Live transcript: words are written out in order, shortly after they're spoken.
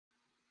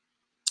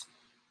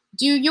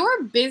Do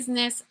your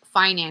business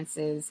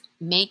finances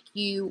make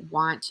you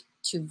want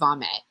to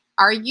vomit?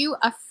 Are you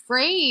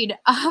afraid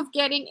of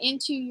getting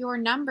into your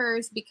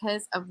numbers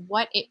because of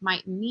what it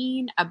might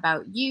mean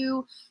about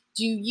you?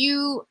 Do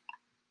you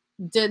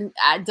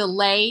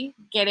delay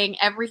getting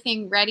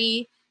everything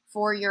ready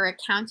for your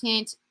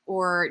accountant,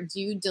 or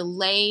do you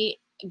delay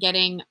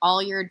getting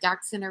all your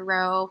ducks in a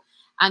row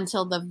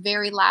until the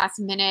very last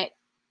minute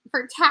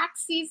for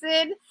tax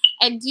season?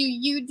 And do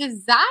you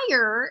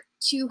desire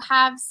to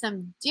have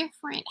some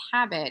different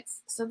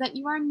habits so that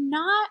you are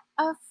not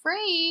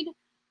afraid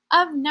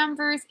of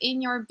numbers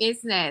in your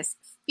business?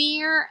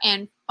 Fear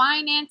and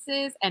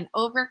finances and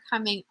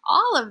overcoming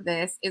all of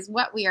this is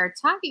what we are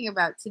talking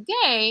about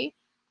today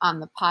on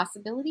the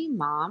Possibility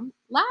Mom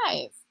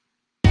Live.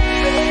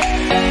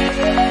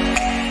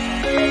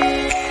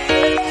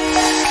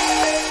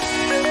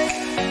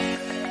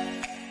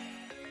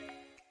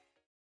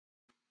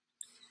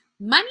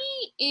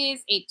 Money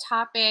is a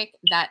topic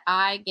that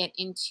I get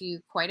into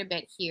quite a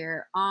bit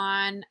here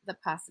on the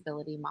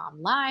Possibility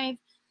Mom Live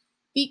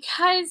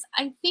because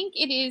I think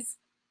it is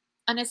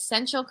an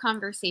essential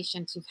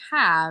conversation to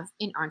have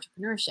in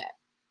entrepreneurship.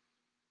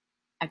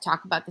 I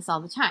talk about this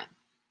all the time.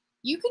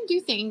 You can do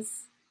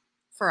things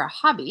for a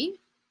hobby,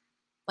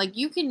 like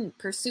you can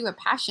pursue a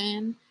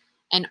passion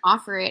and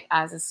offer it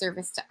as a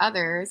service to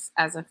others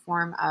as a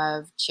form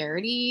of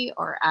charity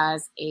or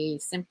as a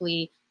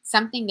simply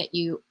something that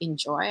you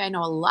enjoy. I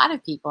know a lot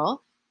of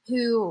people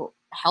who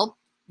help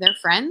their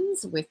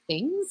friends with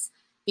things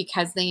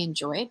because they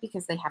enjoy it,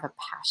 because they have a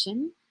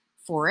passion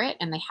for it,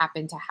 and they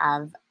happen to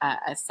have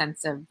a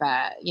sense of,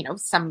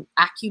 some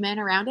acumen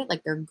around it,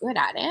 like they're good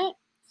at it.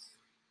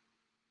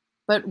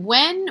 But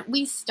when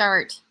we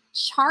start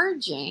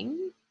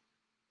charging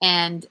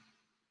and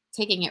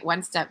taking it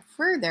one step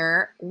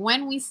further,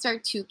 when we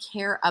start to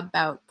care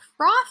about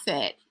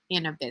profit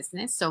in a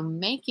business, so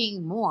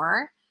making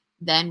more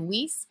than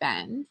we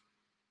spend,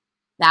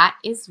 that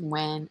is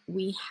when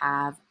we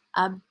have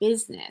a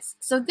business.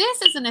 So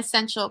this is an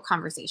essential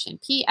conversation.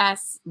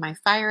 P.S. My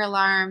fire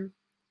alarm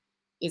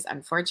is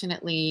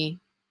unfortunately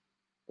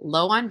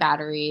low on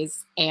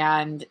batteries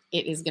and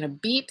it is going to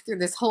beep through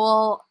this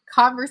whole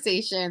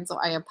conversation. So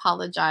I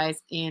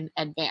apologize in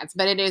advance,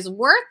 but it is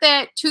worth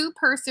it to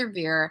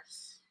persevere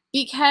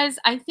because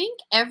I think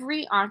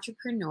every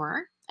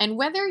entrepreneur, and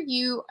whether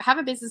you have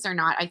a business or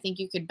not, I think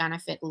you could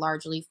benefit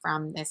largely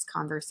from this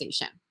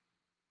conversation.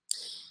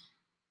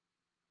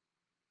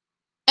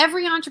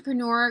 Every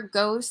entrepreneur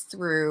goes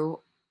through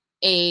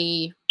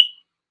a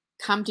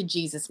come to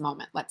Jesus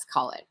moment, let's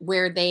call it,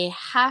 where they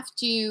have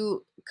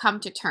to come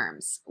to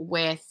terms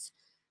with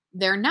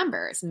their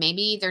numbers.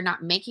 Maybe they're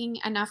not making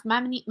enough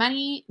money.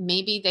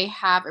 Maybe they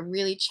have a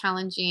really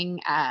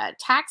challenging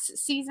tax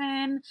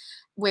season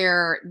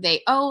where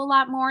they owe a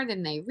lot more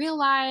than they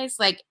realize.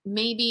 Like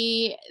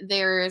maybe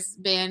there's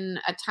been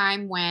a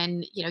time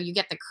when, you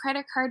get the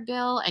credit card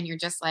bill and you're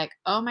just like,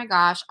 oh my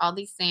gosh, all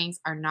these things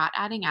are not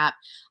adding up.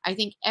 I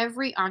think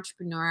every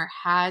entrepreneur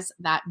has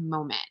that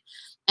moment.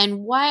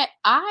 And what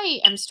I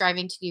am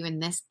striving to do in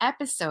this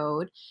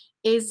episode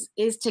is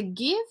to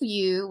give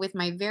you, with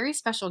my very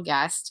special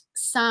guest,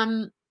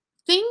 some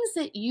things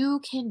that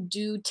you can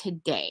do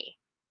today.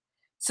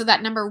 So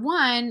that number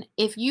one,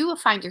 if you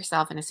find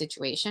yourself in a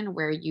situation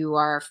where you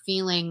are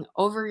feeling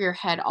over your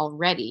head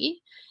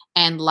already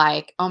and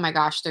like, oh my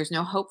gosh, there's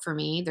no hope for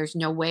me, there's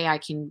no way I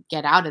can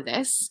get out of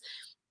this,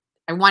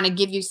 I want to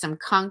give you some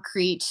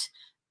concrete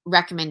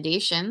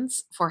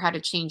recommendations for how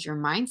to change your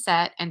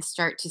mindset and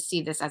start to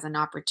see this as an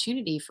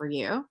opportunity for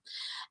you.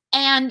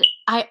 And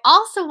I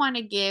also want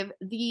to give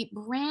the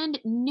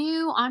brand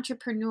new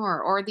entrepreneur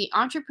or the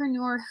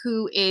entrepreneur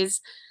who is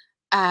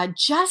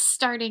just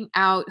starting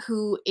out,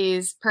 who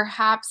is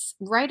perhaps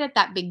right at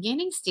that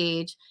beginning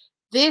stage,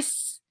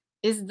 this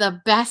is the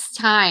best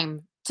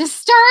time to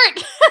start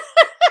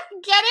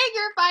getting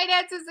your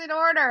finances in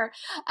order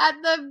at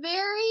the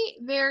very,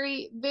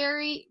 very,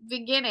 very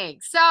beginning.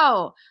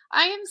 So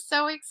I am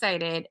so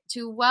excited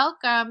to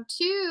welcome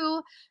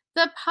to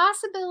the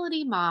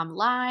Possibility Mom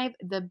Live,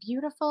 the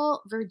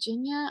beautiful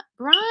Virginia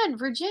Braun.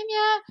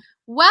 Virginia,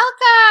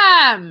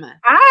 welcome.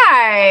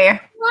 Hi.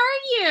 How are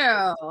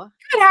you?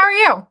 Good. How are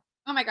you?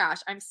 Oh my gosh,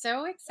 I'm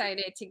so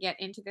excited to get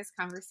into this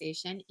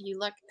conversation. You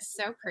look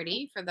so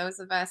pretty. For those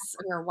of us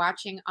who are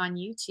watching on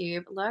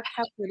YouTube, look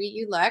how pretty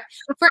you look.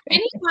 For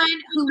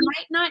anyone who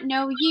might not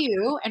know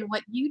you and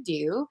what you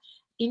do,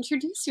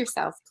 introduce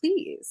yourself,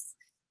 please.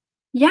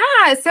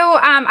 Yeah. So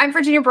I'm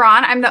Virginia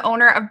Braun. I'm the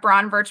owner of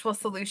Braun Virtual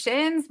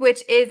Solutions,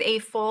 which is a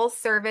full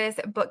service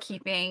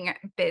bookkeeping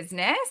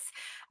business.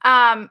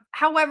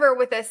 However,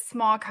 with a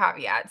small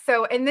caveat.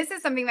 So, and this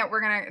is something that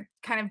we're going to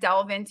kind of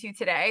delve into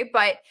today,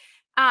 but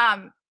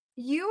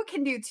you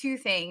can do two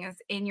things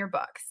in your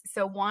books.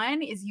 So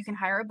one is you can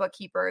hire a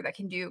bookkeeper that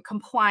can do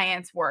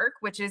compliance work,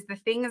 which is the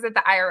things that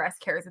the IRS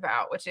cares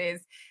about, which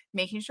is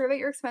making sure that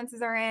your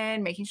expenses are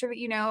in, making sure that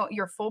you know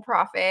your full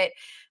profit.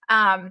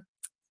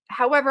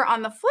 However,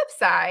 on the flip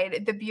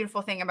side, the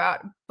beautiful thing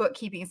about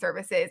bookkeeping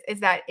services is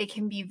that it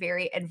can be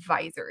very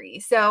advisory.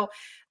 So,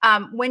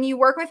 when you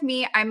work with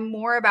me, I'm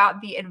more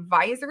about the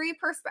advisory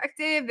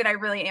perspective than I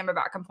really am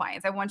about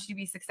compliance. I want you to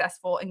be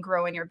successful and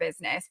grow in your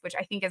business, which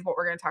I think is what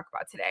we're going to talk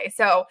about today.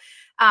 So,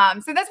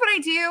 so that's what I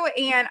do,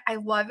 and I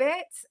love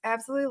it.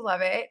 Absolutely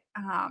love it.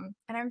 And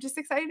I'm just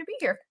excited to be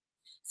here.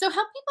 So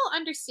help people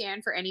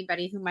understand, for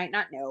anybody who might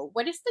not know,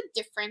 what is the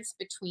difference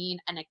between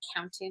an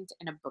accountant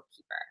and a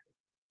bookkeeper?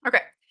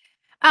 Okay.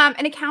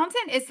 An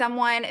accountant is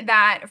someone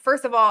that,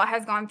 first of all,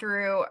 has gone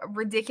through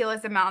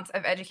ridiculous amounts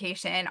of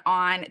education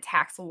on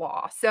tax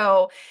law.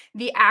 So,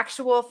 the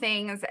actual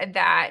things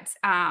that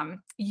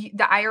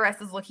the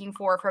IRS is looking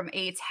for from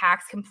a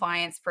tax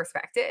compliance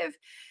perspective.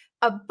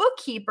 A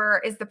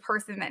bookkeeper is the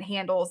person that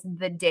handles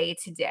the day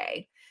to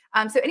day.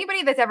 So,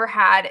 anybody that's ever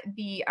had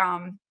the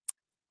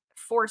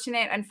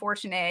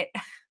unfortunate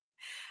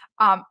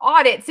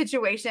audit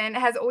situation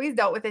has always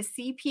dealt with a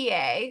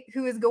CPA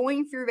who is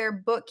going through their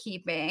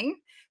bookkeeping,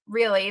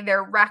 really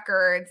their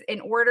records,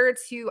 in order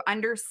to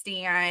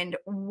understand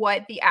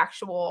what the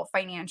actual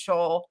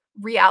financial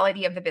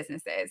reality of the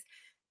business is.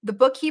 The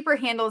bookkeeper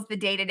handles the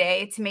day to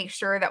day to make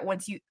sure that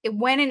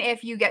when and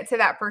if you get to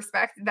that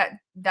perspective,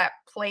 that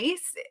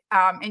place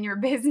in your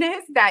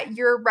business, that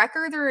your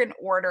records are in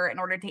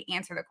order to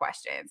answer the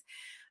questions.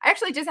 I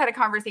actually just had a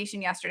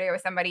conversation yesterday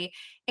with somebody,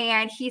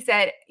 and he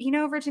said,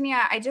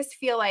 Virginia, I just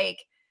feel like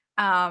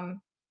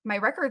my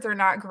records are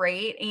not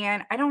great.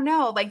 And I don't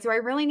know, like, do I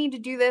really need to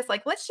do this?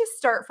 Like, let's just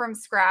start from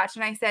scratch.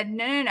 And I said,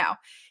 no, no, no.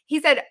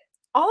 He said,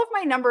 all of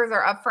my numbers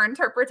are up for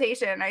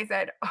interpretation. I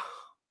said, oh,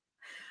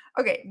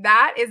 okay,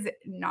 that is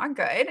not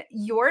good.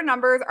 Your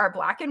numbers are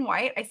black and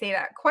white. I say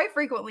that quite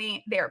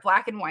frequently. They are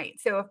black and white.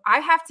 So if I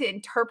have to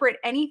interpret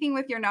anything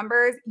with your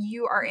numbers,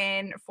 you are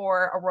in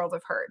for a world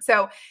of hurt.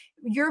 So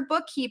your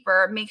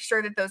bookkeeper makes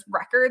sure that those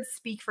records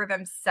speak for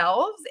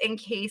themselves in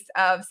case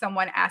of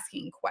someone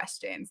asking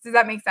questions. Does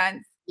that make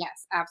sense?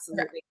 Yes, Okay.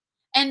 absolutely.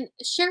 And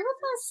share with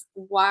us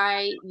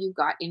why you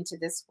got into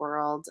this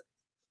world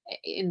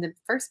in the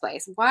first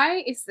place.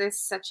 Why is this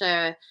such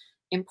a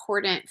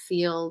important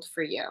field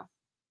for you?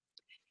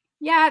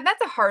 Yeah,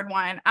 that's a hard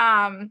one.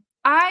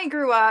 I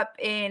grew up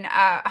in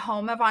a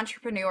home of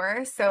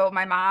entrepreneurs. So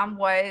my mom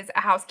was a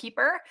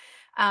housekeeper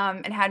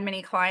and had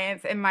many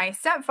clients, and my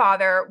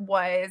stepfather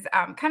was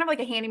kind of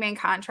like a handyman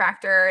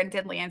contractor and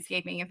did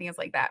landscaping and things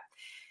like that.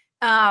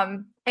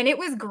 And it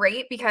was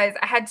great because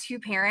I had two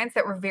parents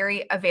that were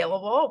very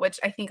available,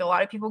 which I think a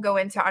lot of people go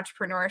into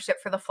entrepreneurship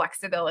for the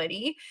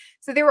flexibility.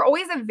 So they were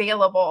always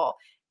available.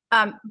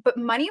 But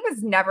money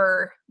was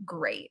never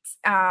great.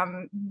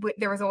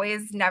 There was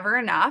always never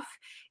enough.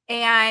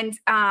 And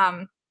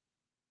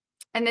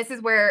and this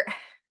is where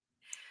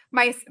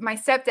my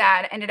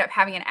stepdad ended up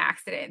having an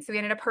accident. So he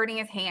ended up hurting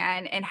his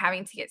hand and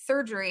having to get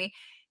surgery.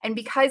 And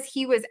because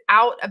he was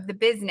out of the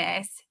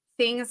business,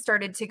 things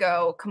started to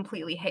go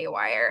completely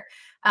haywire.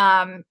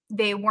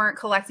 They weren't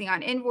collecting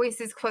on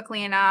invoices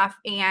quickly enough,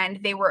 and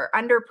they were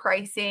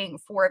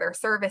underpricing for their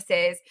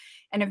services.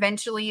 And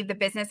eventually the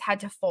business had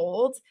to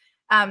fold.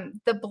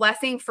 The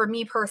blessing for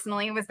me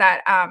personally was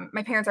that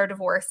my parents are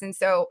divorced. And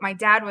so my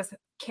dad was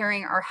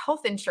carrying our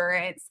health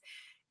insurance.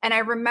 And I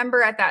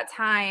remember at that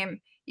time,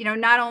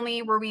 not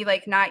only were we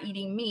like not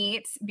eating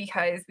meat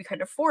because we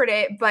couldn't afford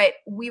it, but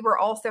we were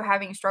also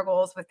having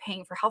struggles with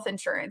paying for health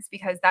insurance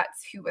because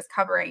that's who was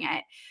covering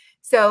it.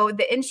 So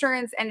the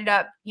insurance ended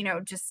up,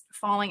 just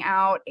falling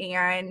out,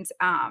 and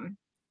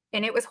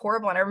it was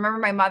horrible. And I remember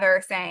my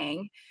mother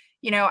saying,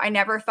 I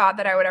never thought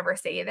that I would ever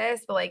say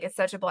this, but like, it's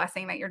such a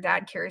blessing that your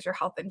dad carries your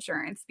health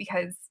insurance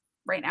because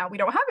right now we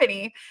don't have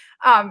any.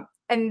 And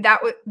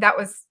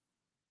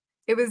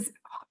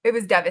it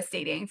was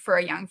devastating for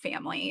a young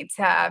family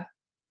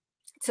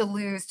to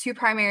lose two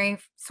primary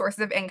sources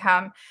of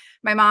income.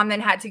 My mom then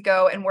had to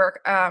go and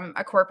work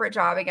a corporate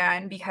job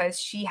again because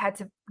she had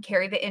to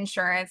carry the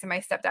insurance, and my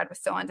stepdad was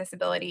still on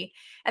disability.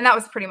 And that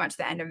was pretty much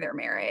the end of their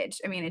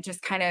marriage. I mean, it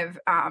just kind of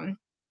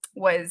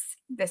was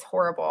this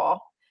horrible,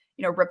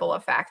 ripple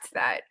effect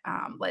that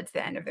led to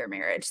the end of their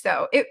marriage.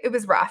 So it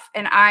was rough.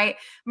 And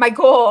my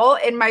goal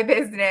in my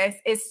business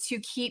is to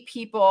keep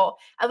people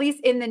at least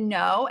in the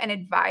know and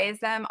advise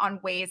them on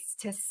ways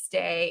to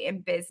stay in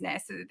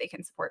business so that they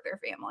can support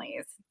their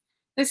families.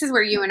 This is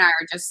where you and I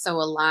are just so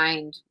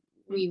aligned.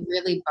 We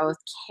really Mhm. both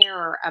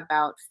care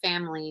about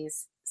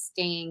families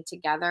staying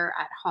together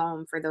at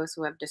home for those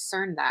who have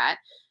discerned that.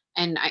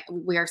 And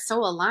we are so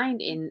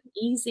aligned in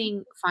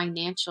easing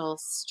financial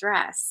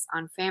stress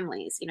on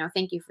families.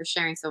 Thank you for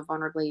sharing so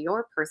vulnerably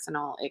your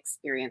personal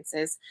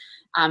experiences.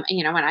 And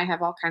I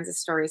have all kinds of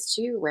stories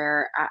too,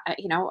 where,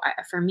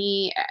 for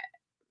me,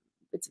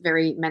 it's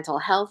very mental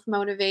health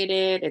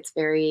motivated. It's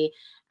very,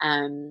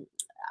 um,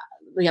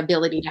 the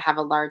ability to have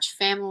a large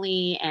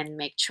family and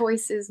make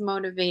choices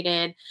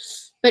motivated.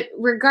 But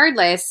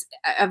regardless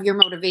of your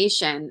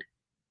motivation,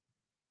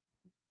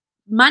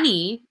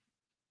 money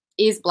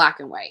is black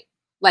and white.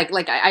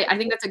 I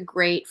think that's a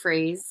great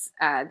phrase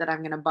that I'm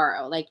going to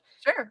borrow. Like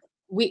Sure.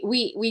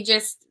 we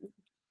just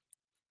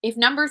if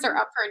numbers are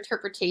up for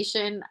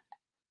interpretation,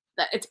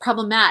 that it's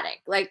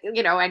problematic. Like,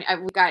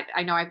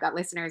 I know I've got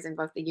listeners in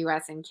both the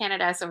US and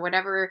Canada. So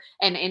whatever,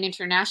 and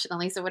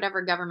internationally. So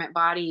whatever government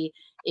body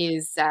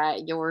is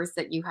yours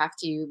that you have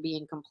to be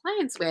in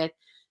compliance with,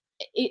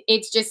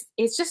 it's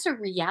just a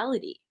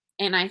reality.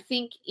 And I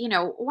think,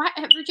 why,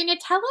 Virginia,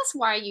 tell us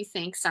why you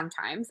think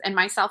sometimes, and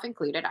myself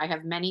included, I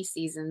have many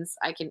seasons.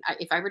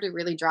 If I were to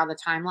really draw the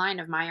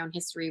timeline of my own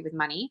history with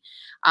money,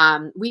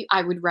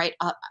 I would write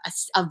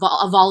a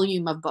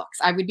volume of books.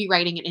 I would be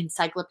writing an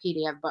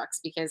encyclopedia of books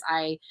because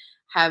I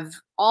have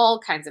all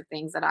kinds of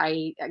things that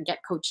I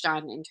get coached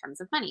on in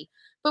terms of money.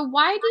 But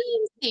why do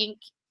you think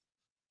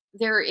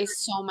there is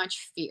so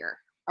much fear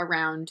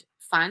around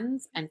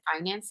funds and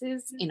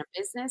finances in a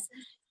business?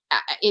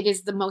 It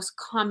is the most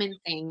common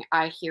thing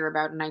I hear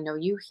about, and I know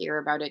you hear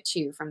about it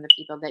too from the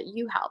people that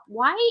you help.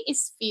 Why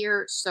is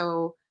fear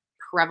so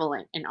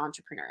prevalent in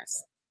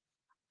entrepreneurs?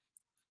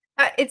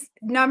 It's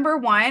number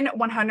one,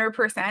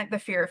 100% the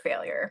fear of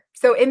failure.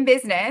 So in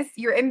business,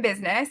 you're in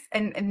business,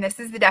 and this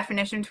is the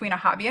definition between a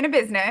hobby and a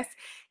business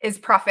is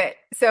profit.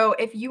 So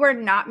if you are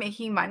not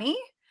making money,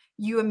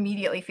 you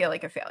immediately feel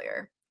like a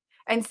failure.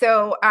 And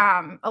so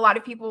a lot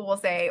of people will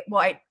say,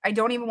 well, I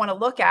don't even want to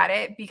look at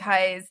it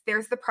because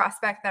there's the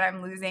prospect that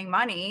I'm losing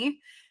money.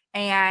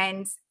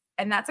 And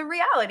that's a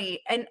reality.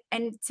 And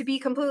to be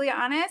completely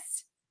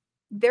honest,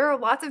 there are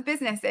lots of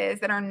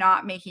businesses that are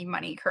not making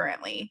money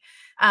currently.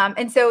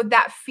 And so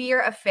that fear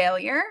of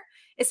failure,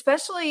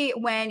 especially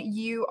when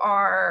you've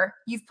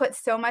put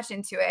so much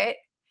into it,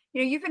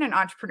 you've been an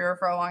entrepreneur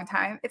for a long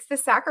time. It's the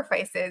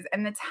sacrifices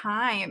and the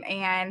time,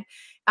 and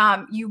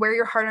you wear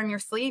your heart on your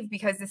sleeve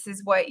because this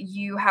is what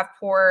you have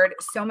poured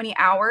so many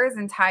hours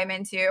and time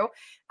into.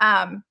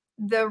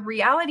 The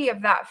reality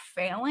of that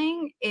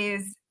failing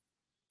is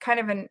kind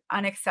of an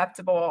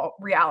unacceptable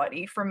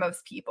reality for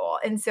most people.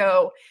 And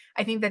so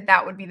I think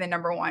that would be the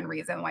number one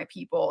reason why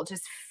people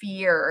just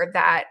fear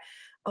that,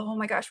 oh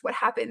my gosh, what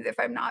happens if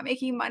I'm not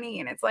making money?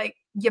 And it's like,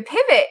 you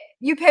pivot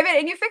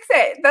and you fix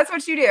it. That's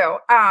what you do.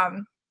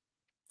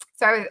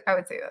 So I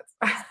would say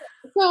that.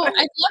 So I'd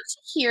love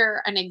to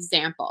hear an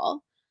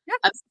example Yeah.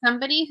 of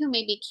somebody who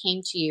maybe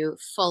came to you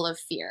full of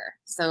fear.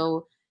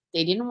 So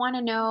they didn't want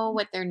to know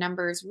what their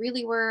numbers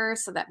really were,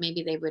 so that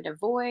maybe they would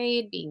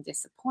avoid being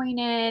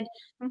disappointed,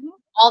 Mhm.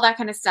 all that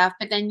kind of stuff.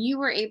 But then you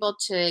were able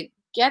to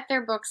get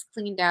their books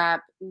cleaned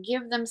up,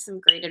 give them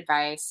some great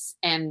advice,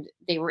 and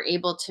they were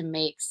able to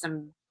make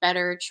some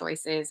better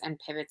choices and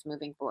pivots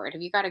moving forward.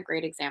 Have you got a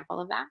great example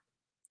of that?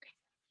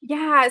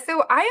 Yeah,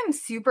 so I am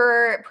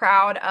super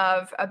proud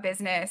of a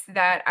business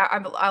that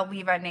I'll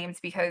leave unnamed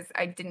because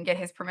I didn't get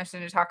his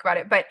permission to talk about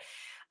it. But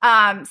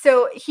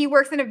so he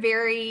works in a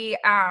very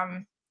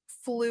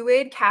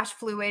cash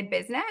fluid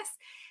business,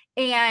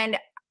 and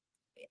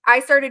I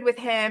started with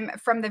him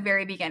from the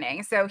very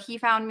beginning. So he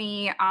found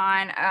me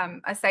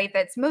on a site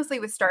that's mostly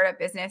with startup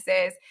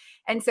businesses.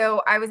 And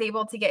so I was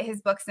able to get his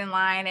books in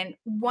line. And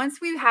once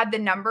we had the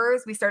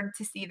numbers, we started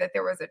to see that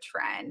there was a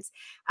trend.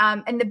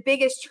 And the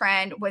biggest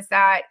trend was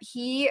that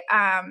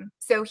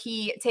so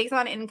he takes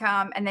on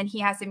income and then he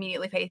has to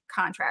immediately pay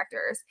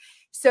contractors.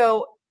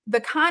 So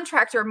the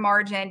contractor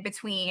margin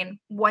between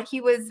what he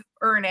was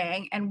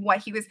earning and what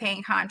he was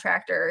paying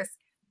contractors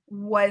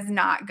was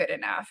not good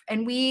enough.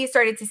 And we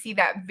started to see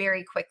that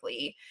very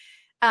quickly.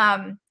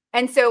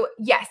 And so,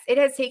 yes, it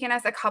has taken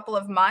us a couple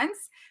of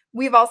months.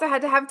 We've also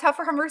had to have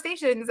tougher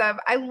conversations of,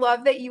 I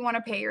love that you want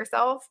to pay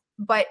yourself,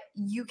 but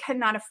you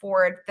cannot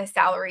afford the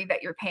salary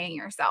that you're paying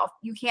yourself.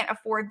 You can't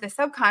afford the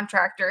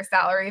subcontractor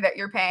salary that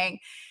you're paying.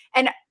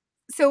 And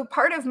so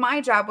part of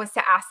my job was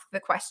to ask the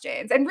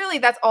questions. And really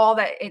that's all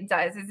that it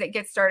does is it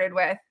gets started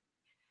with,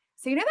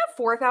 so you know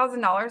that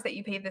 $4,000 that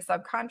you paid the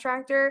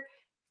subcontractor?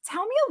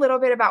 Tell me a little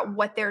bit about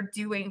what they're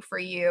doing for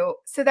you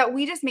so that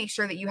we just make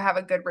sure that you have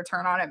a good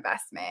return on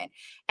investment.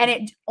 And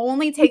it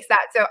only takes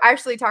that. So I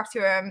actually talk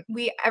to him.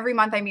 Every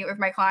month I meet with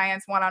my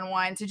clients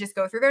one-on-one to just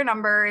go through their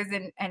numbers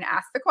and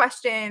ask the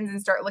questions and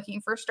start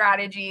looking for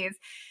strategies.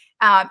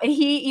 And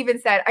he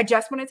even said, I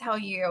just want to tell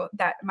you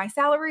that my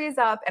salary is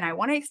up and I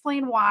want to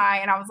explain why.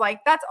 And I was like,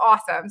 that's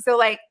awesome. So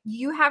like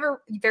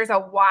there's a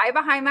why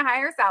behind the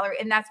higher salary,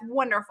 and that's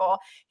wonderful.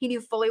 He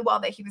knew fully well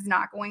that he was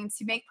not going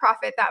to make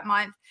profit that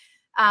month.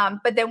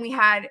 But then we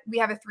have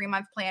a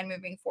 3-month plan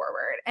moving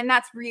forward. And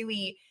that's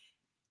really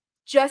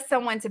just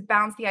someone to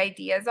bounce the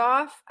ideas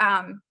off.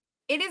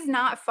 It is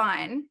not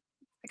fun.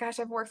 Gosh,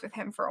 I've worked with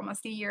him for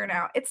almost a year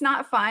now. It's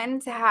not fun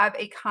to have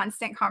a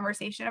constant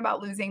conversation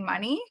about losing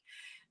money.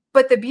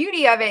 But the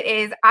beauty of it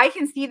is I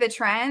can see the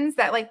trends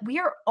that like we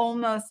are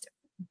almost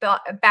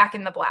back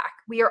in the black.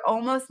 We are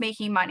almost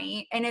making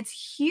money and it's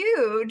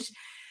huge.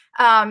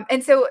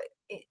 And so,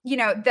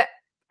 that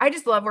I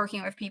just love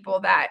working with people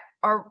that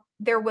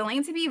they're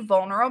willing to be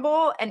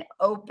vulnerable and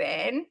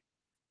open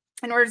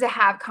in order to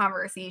have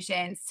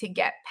conversations to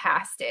get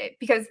past it.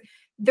 Because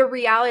the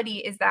reality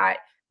is that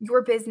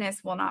your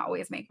business will not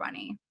always make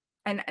money.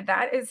 And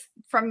that is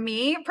from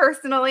me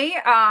personally.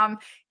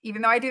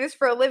 Even though I do this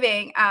for a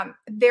living,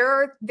 there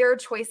are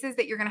choices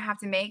that you're going to have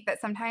to make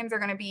that sometimes are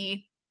going to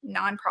be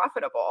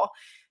non-profitable.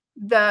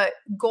 The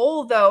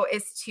goal though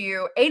is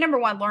to number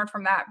one, learn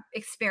from that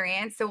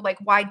experience. So like,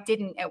 why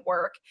didn't it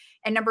work?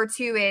 And number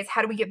two is,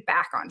 how do we get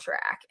back on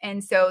track?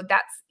 And so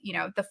that's,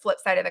 the flip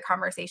side of the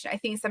conversation. I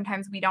think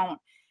sometimes we don't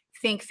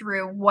think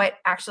through what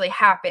actually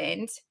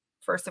happened,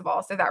 first of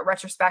all. So that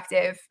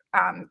retrospective,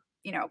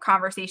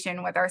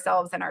 conversation with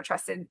ourselves and our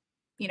trusted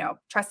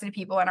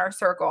people in our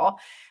circle.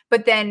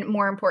 But then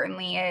more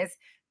importantly is,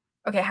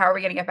 okay, how are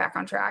we going to get back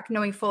on track?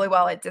 Knowing fully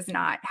well it does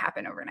not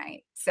happen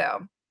overnight.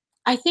 So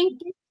I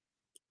think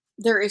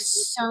there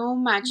is so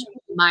much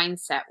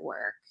mindset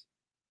work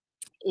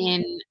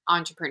in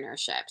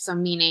entrepreneurship. So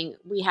meaning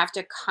we have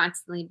to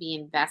constantly be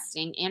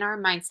investing in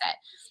our mindset.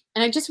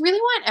 And I just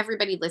really want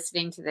everybody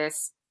listening to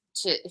this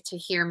to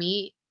hear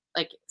me.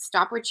 Like,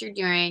 stop what you're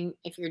doing.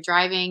 If you're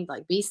driving,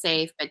 like, be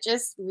safe, but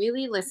just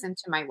really listen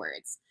to my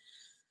words.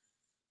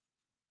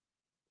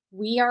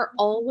 We are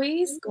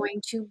always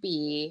going to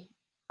be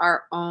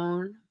our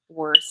own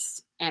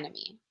worst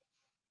enemy.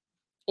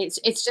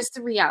 It's just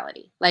the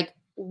reality. Like,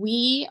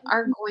 we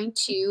are going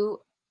to,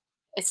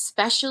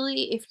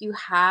 especially if you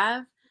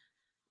have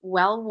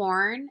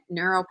well-worn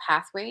neural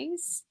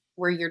pathways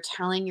where you're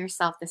telling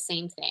yourself the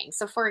same thing.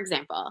 So for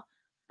example,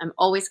 I'm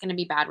always going to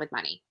be bad with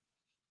money.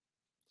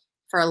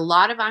 For a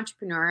lot of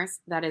entrepreneurs,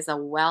 that is a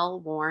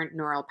well-worn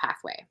neural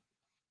pathway.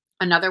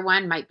 Another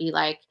one might be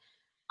like,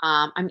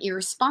 I'm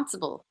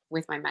irresponsible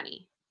with my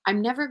money.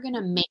 I'm never going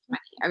to make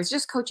money. I was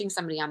just coaching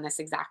somebody on this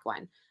exact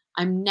one.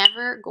 I'm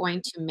never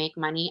going to make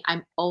money.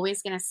 I'm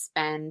always going to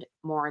spend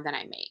more than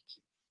I make.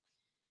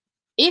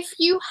 If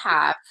you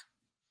have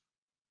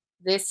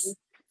this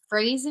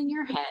phrase in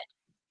your head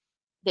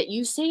that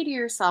you say to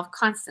yourself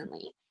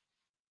constantly,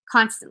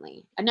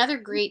 another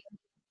great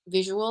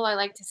visual I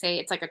like to say,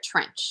 it's like a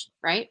trench,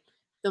 right?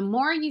 The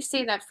more you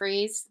say that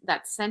phrase,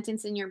 that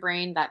sentence in your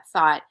brain, that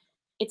thought,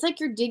 it's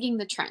like you're digging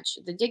the trench,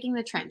 you're digging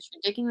the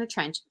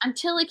trench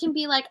until it can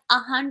be like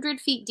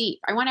 100 feet deep.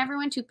 I want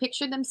everyone to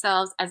picture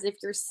themselves as if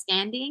you're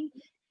standing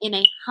in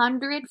a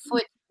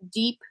 100-foot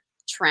deep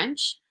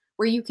trench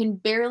where you can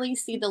barely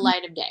see the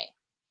light of day.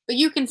 But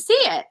you can see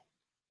it,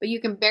 but you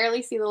can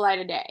barely see the light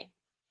of day.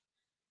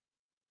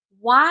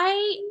 Why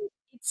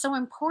it's so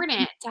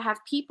important to have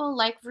people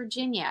like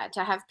Virginia,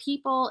 to have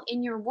people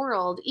in your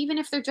world, even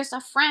if they're just a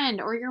friend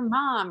or your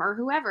mom or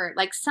whoever,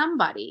 like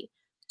somebody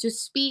to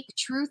speak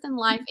truth and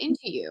life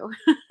into you.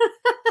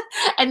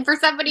 And for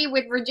somebody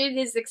with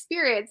Virginia's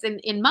experience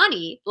in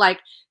money,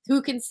 like,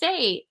 who can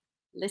say,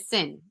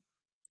 listen,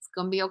 it's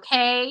going to be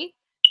okay.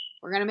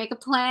 We're going to make a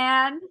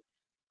plan.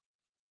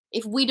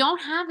 If we don't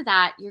have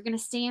that, you're going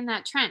to stay in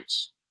that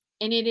trench.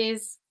 And it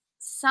is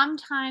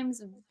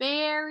sometimes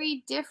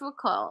very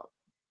difficult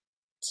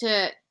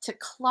to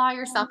claw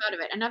yourself out of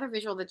it. Another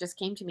visual that just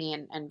came to me,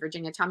 and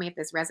Virginia, tell me if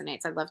this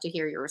resonates. I'd love to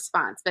hear your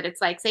response. But it's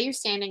like, say you're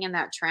standing in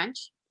that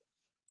trench.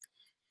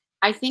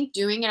 I think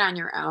doing it on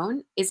your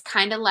own is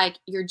kind of like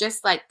you're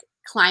just like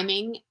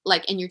climbing,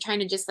 like, and you're trying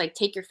to just like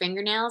take your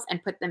fingernails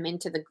and put them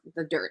into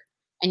the dirt.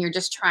 And you're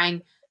just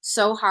trying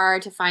so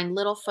hard to find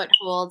little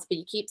footholds, but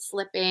you keep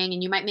slipping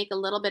and you might make a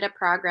little bit of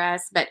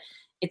progress, but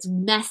it's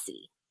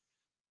messy.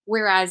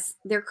 Whereas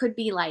there could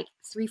be like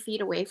 3 feet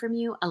away from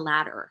you, a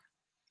ladder.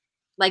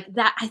 Like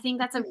that, I think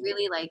that's a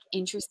really like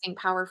interesting,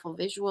 powerful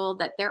visual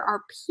that there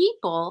are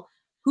people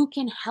who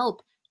can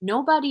help.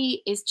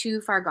 Nobody is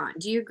too far gone.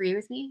 Do you agree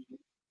with me?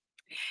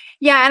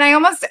 yeah, and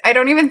I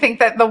don't even think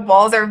that the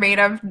walls are made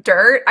of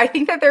dirt. I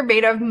think that they're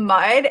made of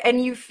mud,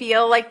 and you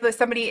feel like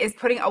somebody is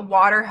putting a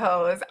water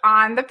hose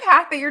on the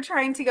path that you're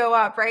trying to go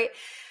up, right?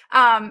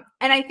 And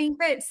I think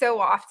that so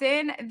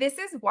often this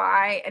is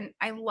why, and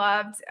I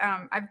loved,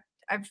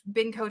 I've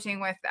been coaching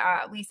with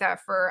Lisa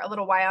for a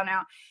little while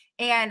now,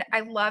 and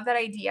I love that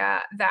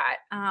idea that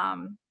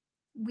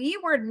we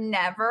were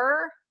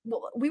never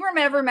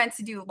meant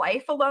to do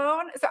life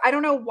alone. So I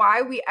don't know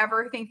why we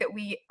ever think that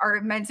we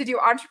are meant to do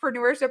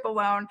entrepreneurship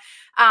alone.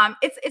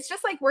 It's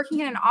just like working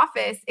in an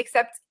office,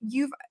 except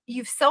you've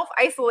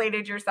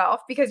self-isolated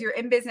yourself because you're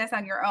in business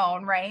on your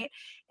own, right?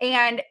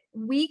 And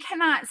we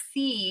cannot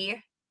see,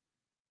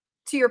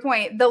 to your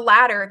point, the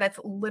ladder that's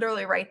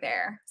literally right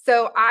there.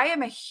 So I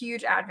am a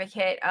huge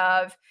advocate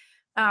of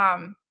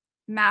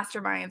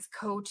masterminds,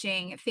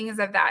 coaching, things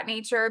of that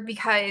nature,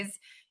 because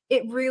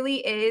it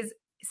really is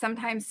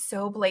sometimes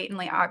so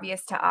blatantly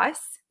obvious to us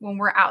when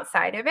we're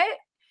outside of it.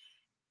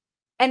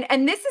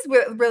 And this is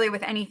really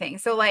with anything.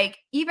 So like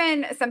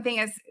even something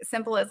as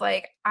simple as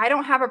like, I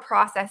don't have a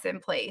process in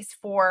place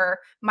for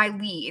my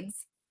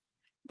leads.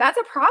 That's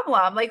a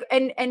problem. Like,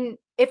 and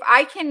if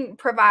I can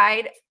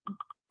provide,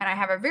 and I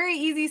have a very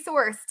easy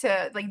source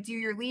to like do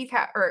your lead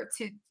or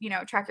to,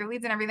 track your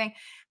leads and everything,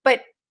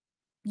 but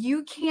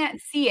you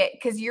can't see it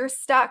because you're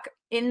stuck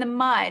in the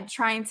mud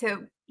trying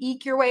to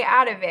eke your way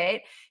out of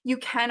it. You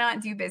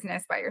cannot do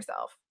business by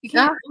yourself. You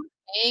can't.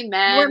 Oh,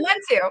 amen. You were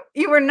meant to.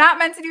 You were not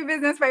meant to do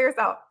business by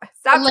yourself.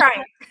 Stop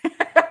trying.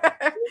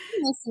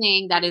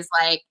 Listening, that is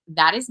like,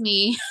 that is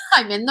me.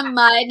 I'm in the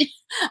mud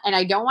and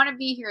I don't want to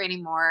be here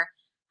anymore.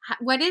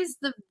 What is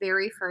the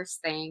very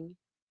first thing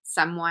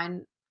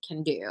someone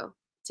can do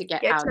to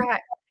get Get out. your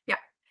yeah.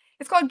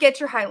 It's called Get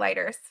Your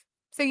Highlighters.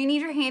 So you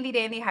need your handy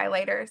dandy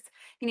highlighters.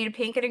 You need a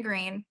pink and a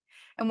green.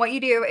 And what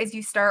you do is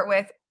you start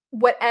with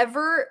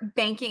whatever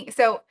banking.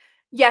 So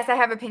yes, I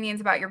have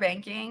opinions about your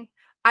banking.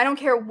 I don't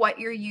care what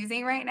you're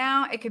using right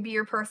now. It could be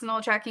your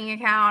personal checking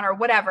account or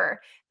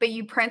whatever, but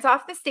you print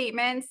off the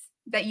statements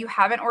that you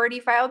haven't already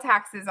filed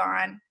taxes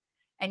on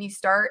and you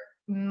start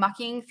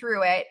mucking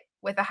through it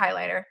with a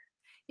highlighter.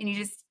 And you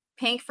just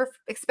pink for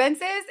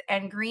expenses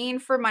and green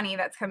for money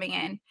that's coming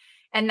in.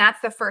 And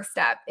that's the first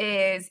step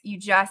is you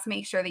just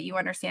make sure that you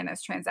understand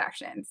those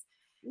transactions.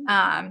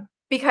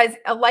 Because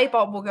a light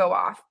bulb will go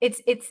off.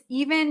 It's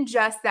even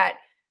just that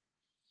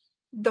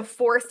the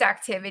forced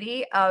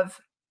activity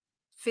of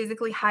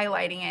physically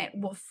highlighting it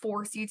will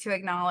force you to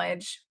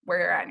acknowledge where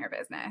you're at in your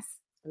business.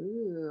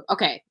 Ooh,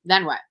 okay,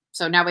 then what?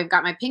 So now we've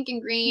got my pink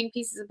and green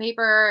pieces of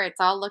paper. It's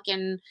all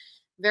looking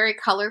very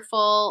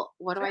colorful.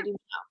 What do I do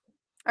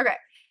now? Okay.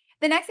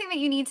 The next thing that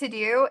you need to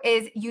do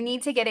is you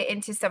need to get it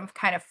into some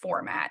kind of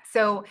format.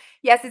 So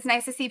yes, it's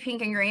nice to see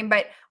pink and green,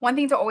 but one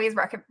thing to always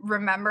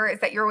remember is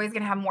that you're always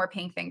going to have more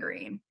pink than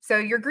green. So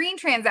your green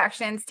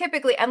transactions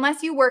typically,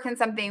 unless you work in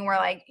something where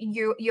like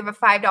you have a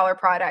 $5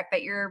 product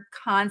that you're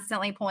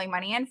constantly pulling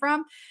money in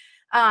from,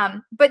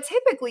 but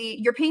typically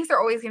your pinks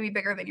are always going to be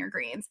bigger than your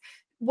greens.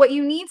 What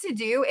you need to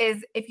do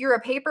is if you're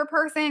a paper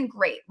person,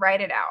 great, write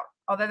it out.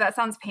 Although that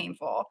sounds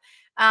painful.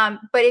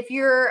 But if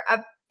you're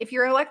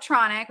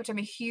electronic, which I'm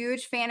a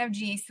huge fan of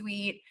G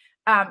Suite,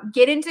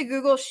 get into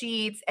Google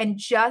Sheets and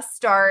just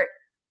start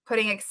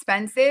putting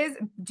expenses,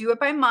 do it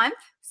by month.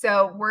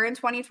 So we're in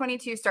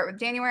 2022, start with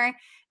January.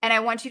 And I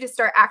want you to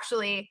start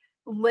actually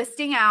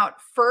listing out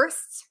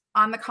first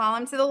on the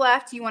column to the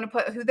left, you want to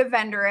put who the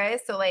vendor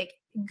is. So like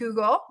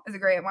Google is a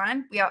great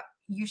one.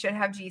 You should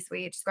have G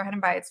Suite. Just go ahead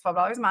and buy it. It's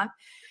 $12 a month.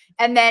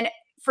 And then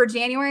for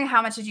January,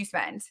 how much did you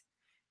spend?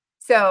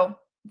 So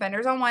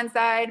vendors on one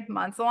side,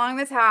 months along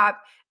the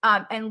top,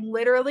 and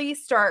literally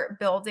start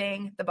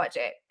building the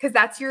budget because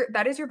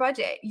that is your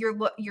budget.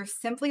 You're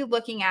simply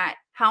looking at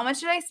how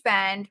much did I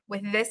spend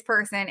with this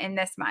person in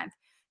this month.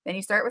 Then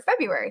you start with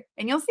February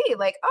and you'll see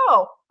like,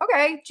 oh,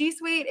 okay, G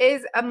Suite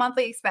is a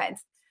monthly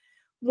expense.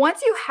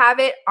 Once you have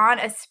it on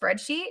a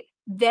spreadsheet,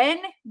 then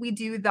we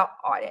do the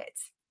audit.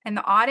 And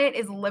the audit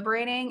is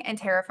liberating and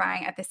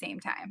terrifying at the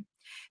same time.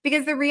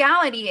 Because the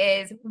reality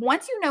is,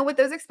 once you know what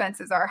those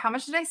expenses are, how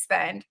much did I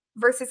spend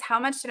versus how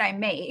much did I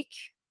make,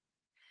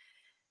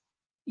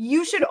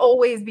 you should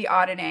always be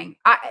auditing.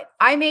 I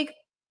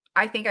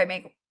think I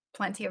make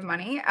plenty of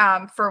money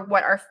for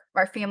what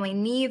our family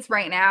needs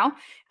right now.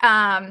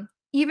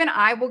 Even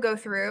I will go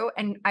through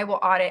and I will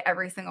audit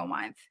every single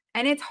month.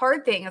 And it's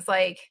hard things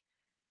like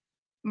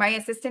my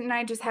assistant and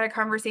I just had a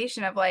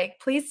conversation of like,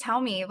 please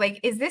tell me, like,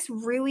 is this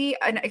really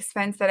an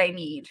expense that I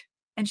need?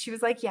 And she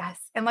was like, yes.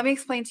 And let me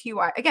explain to you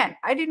why. Again,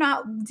 I do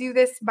not do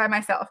this by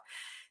myself.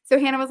 So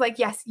Hannah was like,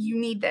 yes, you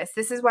need this.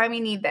 This is why we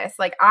need this.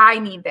 Like, I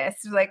need this.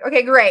 Like,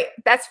 okay, great.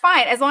 That's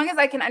fine. As long as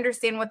I can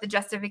understand what the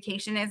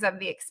justification is of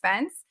the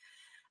expense.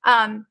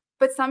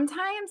 But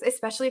sometimes,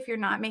 especially if you're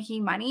not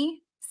making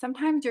money,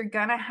 sometimes you're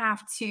going to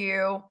have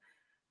to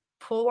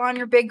pull on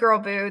your big girl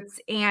boots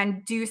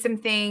and do some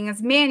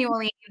things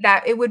manually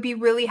that it would be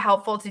really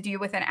helpful to do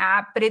with an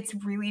app, but it's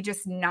really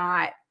just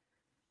not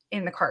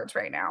in the cards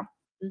right now.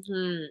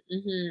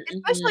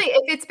 Especially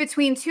if it's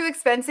between two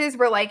expenses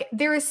where like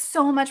there is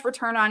so much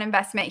return on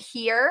investment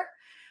here.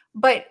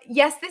 But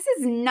yes, this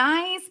is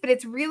nice, but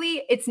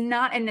it's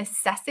not a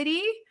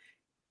necessity.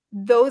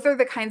 Those are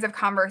the kinds of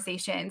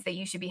conversations that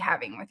you should be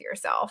having with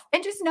yourself.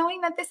 And just knowing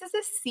that this is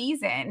a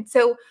season.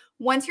 So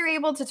once you're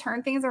able to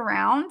turn things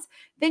around,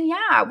 then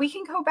yeah, we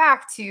can go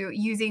back to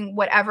using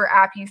whatever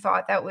app you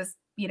thought that was,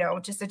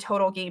 just a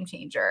total game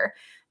changer.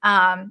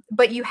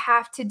 But you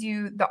have to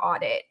do the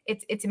audit.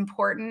 It's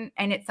important.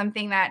 And it's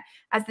something that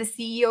as the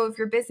CEO of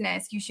your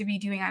business, you should be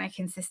doing on a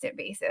consistent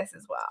basis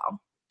as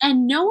well.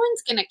 And no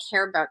one's going to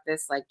care about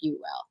this like you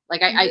will.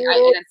 Like and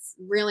it's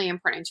really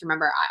important to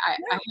remember.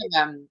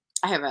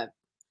 I have a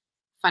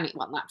funny,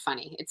 well, not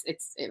funny.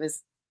 It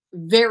was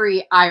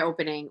very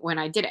eye-opening when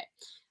I did it.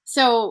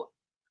 So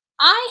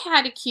I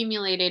had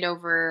accumulated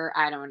over,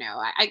 I don't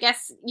know, I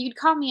guess you'd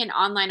call me an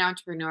online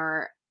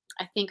entrepreneur.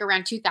 I think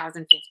around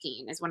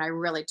 2015 is when I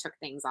really took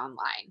things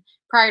online.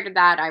 Prior to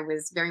that, I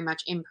was very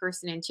much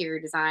in-person interior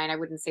design. I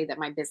wouldn't say that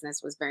my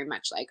business was very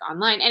much like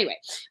online anyway,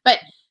 but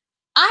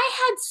I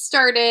had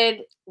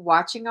started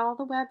watching all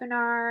the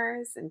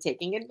webinars and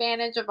taking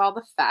advantage of all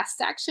the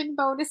fast action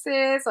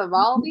bonuses of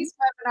all these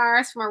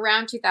webinars from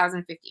around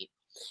 2015.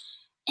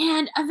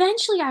 And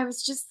eventually I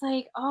was just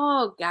like,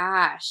 oh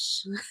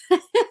gosh,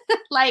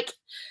 like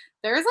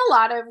there's a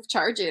lot of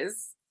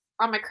charges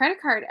on my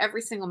credit card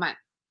every single month.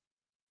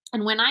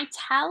 And when I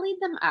tallied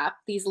them up,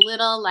 these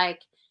little like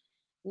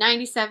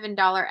 $97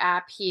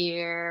 app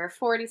here,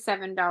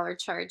 $47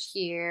 charge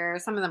here.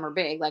 Some of them are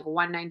big, like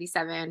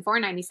 $197,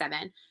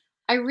 $497.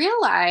 I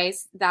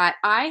realized that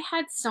I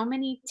had so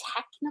many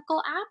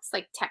technical apps,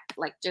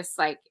 like just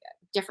like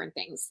different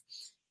things,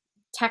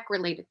 tech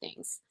related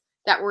things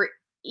that were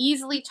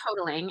easily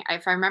totaling,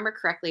 if I remember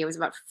correctly, it was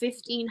about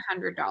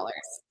 $1,500.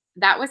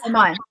 That was A how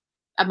month.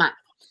 a month.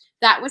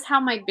 That was how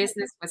my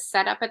business was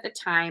set up at the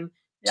time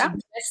to Yeah.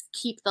 just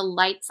keep the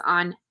lights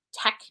on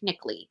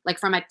technically, like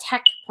from a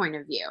tech point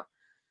of view.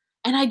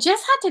 And I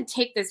just had to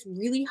take this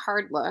really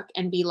hard look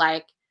and be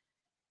like,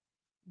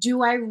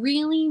 do I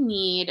really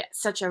need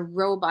such a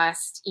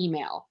robust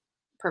email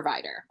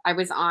provider? I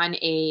was on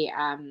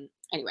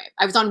anyway,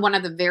 I was on one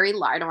of the very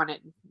large,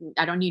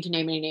 I don't need to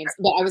name any names,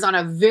 but I was on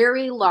a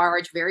very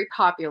large, very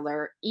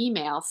popular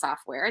email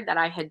software that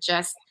I had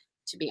just,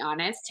 to be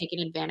honest, taken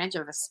advantage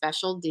of a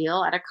special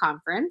deal at a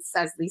conference,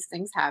 as these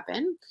things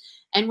happen,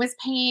 and was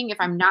paying, if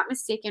I'm not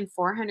mistaken,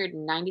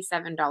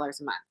 $497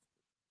 a month.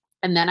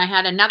 And then I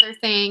had another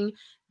thing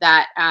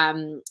that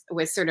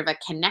was sort of a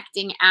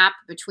connecting app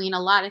between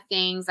a lot of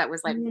things that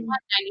was like Mhm.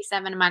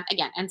 197 a month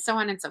again, and so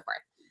on and so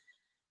forth.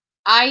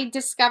 I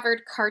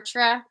discovered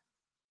Kartra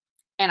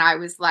and I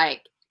was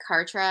like,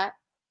 Kartra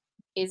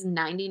is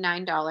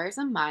 $99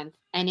 a month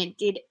and it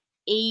did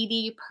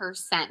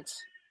 80%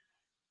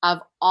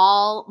 of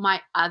all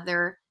my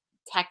other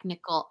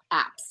technical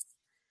apps.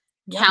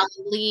 Yep.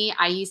 Calendly,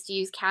 I used to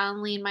use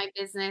Calendly in my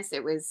business.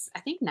 It was, I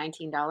think,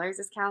 $19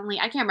 is Calendly.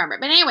 I can't remember.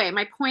 But anyway,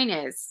 my point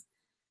is,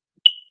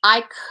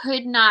 I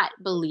could not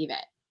believe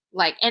it.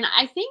 Like, and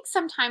I think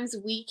sometimes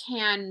we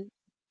can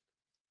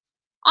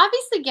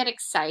obviously get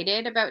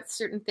excited about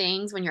certain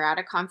things when you're at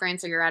a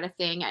conference or you're at a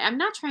thing. I'm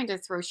not trying to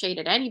throw shade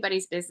at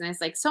anybody's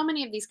business. Like, so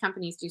many of these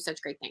companies do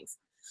such great things.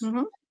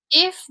 Mhm.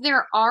 If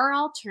there are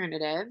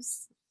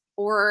alternatives,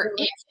 or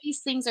if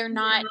these things are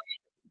not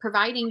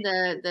providing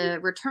the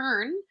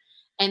return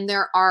and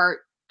there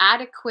are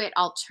adequate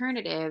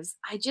alternatives,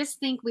 I just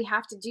think we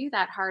have to do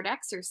that hard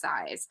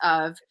exercise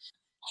of,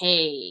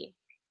 hey,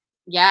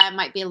 yeah, it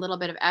might be a little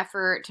bit of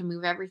effort to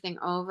move everything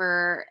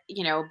over,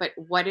 but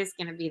what is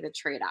going to be the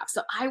trade-off?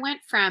 So I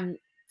went from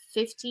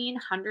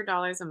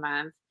 $1,500 a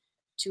month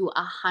to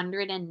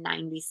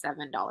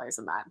 $197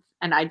 a month.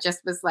 And I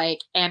just was like,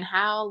 and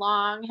how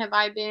long have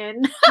I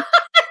been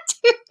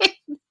doing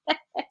this?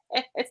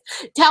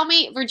 Tell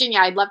me, Virginia,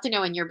 I'd love to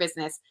know in your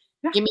business,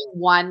 Yeah. give me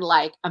one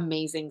like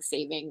amazing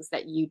savings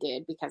that you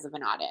did because of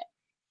an audit.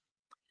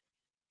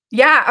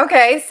 Yeah.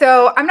 Okay.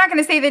 So I'm not going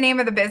to say the name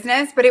of the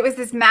business, but it was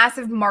this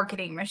massive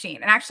marketing machine.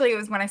 And actually, it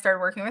was when I started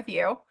working with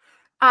you.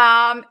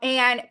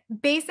 And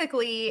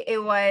basically,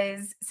 it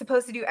was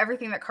supposed to do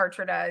everything that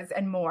Kartra does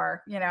and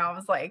more. It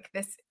was like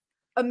this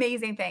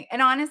amazing thing.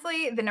 And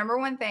honestly, the number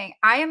one thing,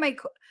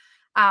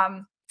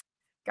 um,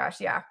 gosh,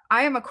 yeah,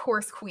 I am a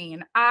course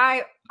queen.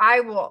 I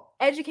will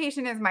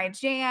education is my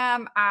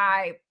jam.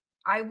 I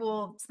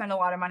will spend a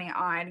lot of money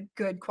on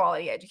good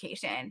quality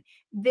education.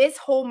 This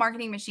whole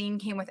marketing machine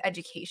came with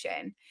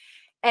education.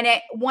 And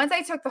it once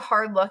I took the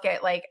hard look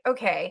at like,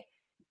 okay,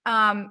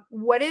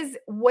 what is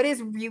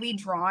really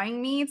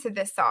drawing me to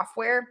this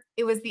software?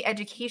 It was the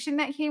education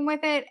that came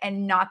with it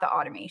and not the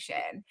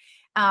automation.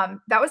 That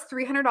was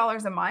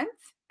 $300 a month.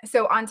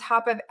 So on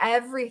top of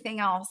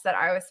everything else that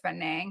I was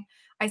spending,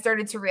 I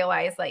started to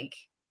realize like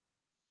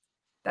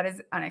that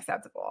is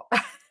unacceptable.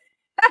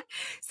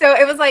 So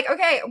it was like,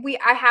 okay,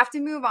 I have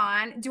to move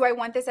on. Do I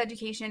want this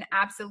education?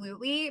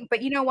 Absolutely.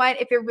 But you know what?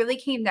 If it really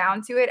came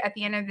down to it at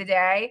the end of the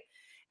day,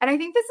 and I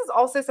think this is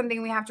also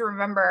something we have to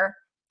remember,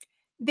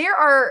 there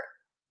are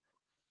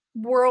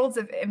worlds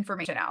of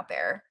information out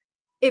there.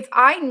 If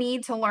I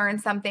need to learn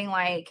something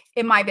like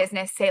in my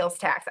business, sales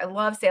tax, I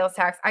love sales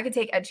tax. I could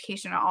take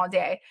education all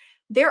day.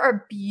 There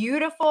are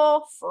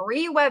beautiful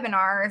free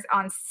webinars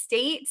on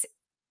state,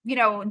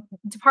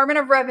 Department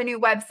of Revenue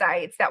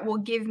websites that will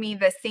give me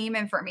the same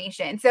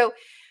information. So,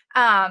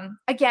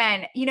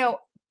 again,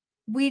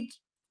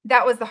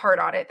 that was the hard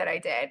audit that I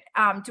did.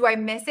 Do I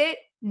miss it?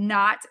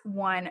 Not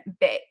one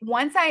bit.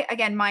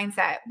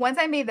 Mindset, once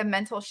I made the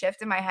mental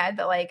shift in my head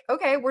that like,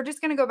 okay, we're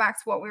just going to go back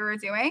to what we were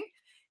doing.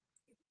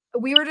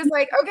 We were just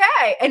like,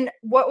 okay. And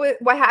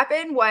what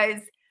happened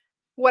was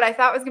what I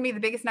thought was going to be the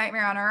biggest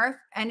nightmare on earth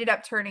ended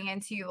up turning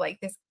into like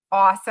this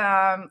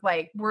awesome,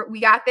 like we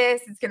got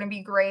this, it's going to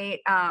be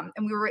great. And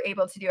we were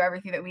able to do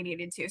everything that we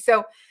needed to.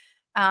 So,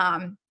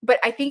 but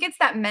I think it's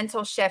that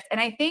mental shift. And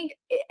I think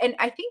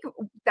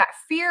that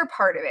fear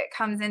part of it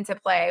comes into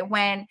play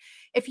when,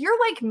 if you're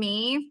like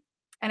me,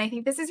 and I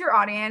think this is your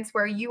audience,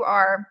 where you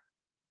are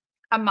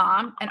a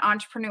mom, an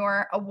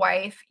entrepreneur, a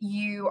wife,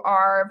 you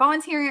are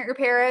volunteering at your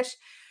parish,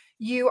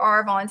 you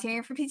are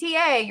volunteering for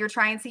PTA, you're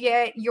trying to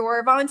get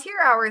your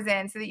volunteer hours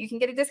in so that you can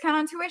get a discount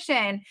on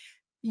tuition.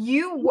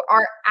 You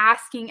are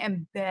asking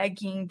and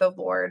begging the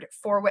Lord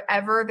for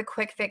whatever the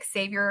quick fix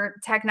savior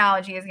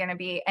technology is going to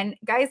be. And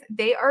guys,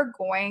 they are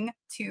going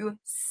to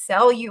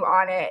sell you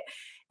on it.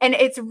 And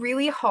it's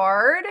really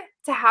hard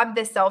to have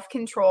the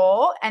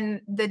self-control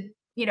and the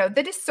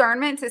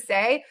discernment to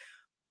say,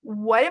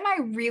 what am I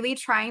really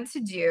trying to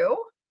do?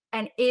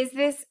 And is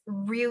this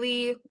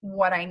really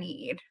what I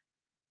need?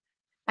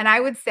 And I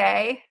would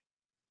say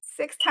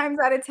 6 times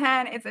out of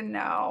 10, it's a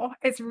no.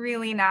 It's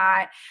really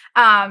not.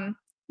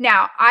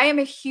 Now, I am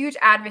a huge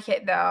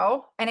advocate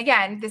though, and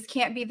again, this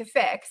can't be the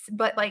fix,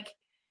 but like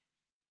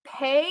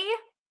pay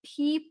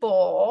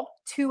people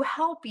to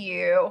help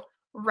you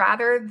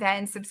rather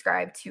than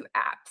subscribe to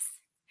apps.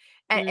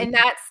 Mm, And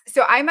that's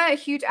so I'm a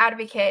huge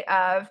advocate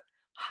of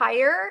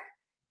hire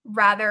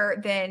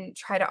rather than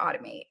try to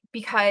automate,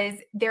 because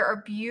there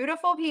are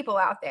beautiful people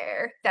out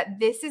there that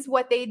this is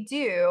what they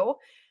do.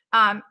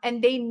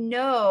 And they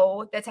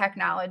know the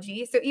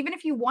technology. So even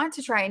if you want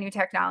to try a new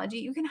technology,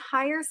 you can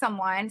hire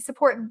someone,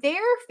 support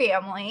their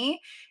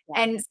family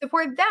yeah. and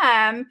support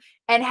them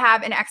and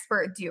have an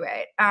expert do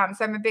it.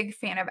 So I'm a big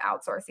fan of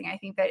outsourcing. I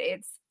think that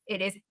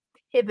it is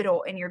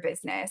pivotal in your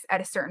business at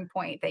a certain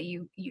point that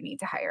you need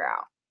to hire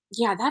out.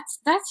 Yeah,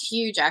 that's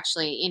huge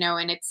actually,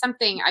 and it's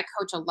something I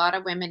coach a lot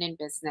of women in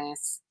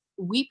business.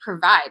 We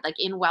provide, like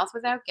in Wealth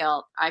Without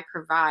Guilt, I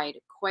provide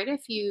quite a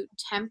few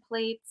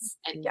templates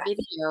and Yes.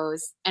 videos.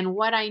 And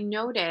what I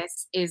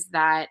notice is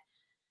that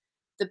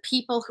the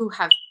people who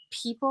have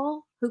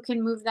people who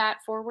can move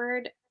that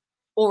forward,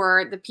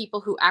 or the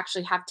people who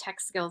actually have tech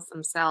skills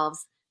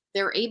themselves,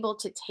 they're able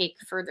to take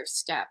further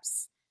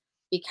steps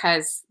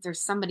because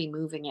there's somebody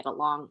moving it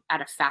along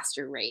at a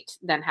faster rate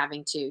than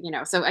having to,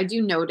 so I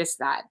do notice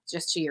that,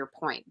 just to your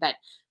point, that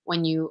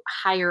when you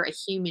hire a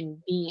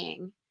human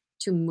being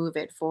to move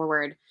it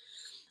forward,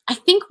 I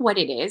think what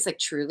it is, like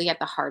truly at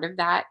the heart of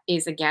that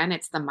is, again,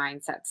 it's the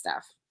mindset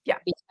stuff. Yeah.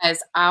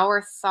 Because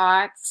our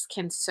thoughts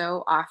can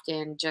so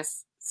often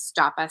just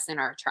stop us in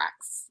our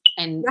tracks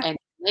and Yeah.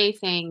 delay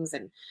things.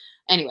 And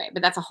anyway,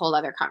 but that's a whole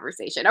other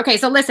conversation. Okay,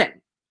 so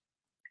listen,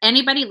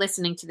 anybody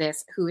listening to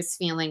this who is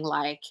feeling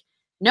like,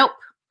 nope,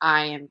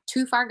 I am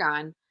too far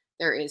gone.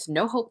 There is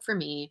no hope for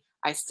me.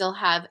 I still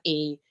have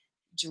a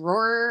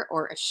drawer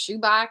or a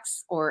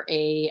shoebox or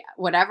a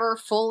whatever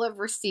full of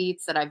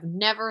receipts that I've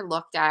never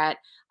looked at.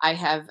 I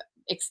have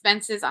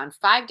expenses on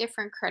 5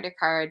 different credit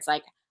cards.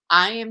 Like,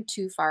 I am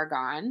too far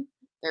gone.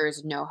 There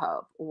is no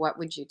hope. What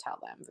would you tell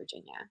them,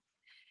 Virginia?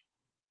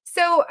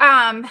 So,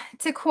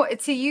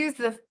 to use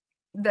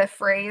the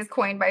phrase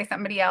coined by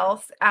somebody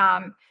else,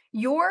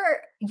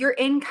 your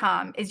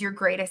income is your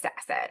greatest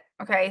asset.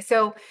 Okay,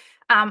 so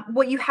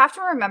what you have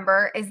to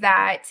remember is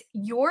that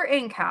your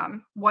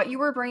income, what you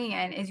were bringing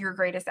in, is your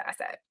greatest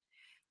asset.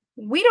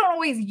 We don't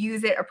always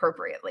use it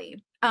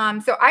appropriately.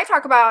 So I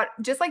talk about,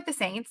 just like the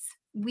saints,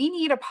 we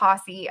need a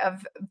posse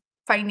of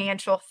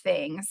financial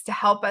things to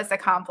help us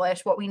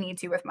accomplish what we need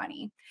to with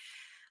money.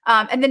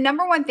 And the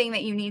number one thing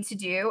that you need to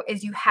do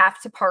is you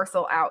have to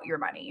parcel out your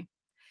money.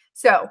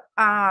 So,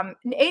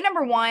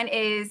 number one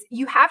is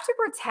you have to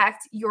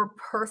protect your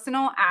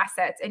personal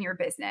assets in your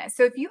business.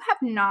 So, if you have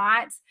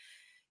not,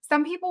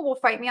 some people will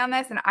fight me on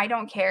this, and I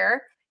don't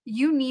care.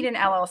 You need an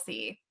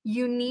LLC.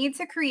 You need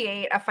to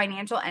create a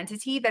financial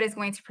entity that is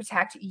going to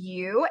protect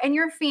you and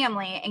your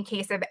family in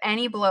case of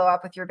any blow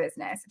up with your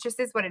business. It just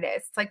is what it is.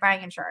 It's like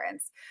buying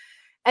insurance.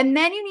 And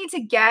then you need to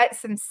get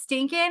some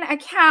stinking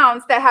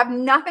accounts that have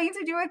nothing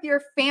to do with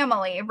your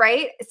family,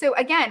 right? So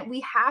again,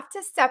 we have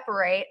to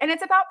separate, and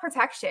it's about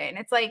protection.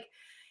 It's like,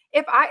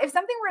 if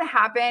something were to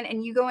happen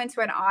and you go into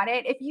an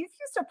audit, if you've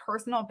used a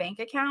personal bank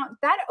account,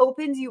 that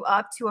opens you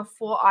up to a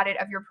full audit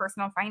of your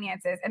personal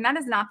finances. And that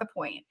is not the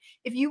point.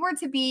 If you were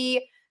to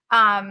be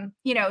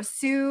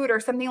sued or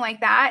something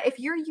like that, if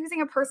you're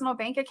using a personal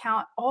bank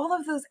account, all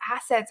of those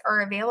assets are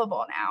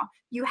available now.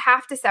 You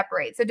have to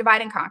separate. So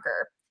divide and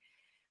conquer.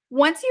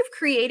 Once you've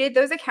created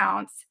those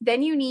accounts,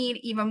 then you need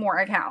even more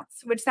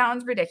accounts, which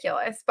sounds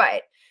ridiculous,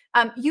 but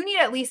you need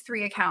at least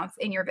 3 accounts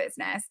in your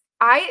business.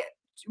 I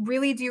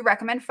really do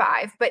recommend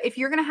 5, but if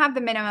you're going to have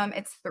the minimum,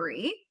 it's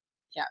 3.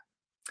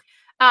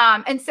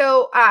 Yeah. And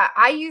so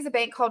I use a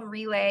bank called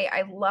Relay.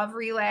 I love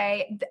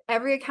Relay.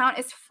 Every account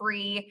is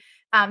free.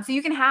 So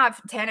you can have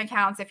 10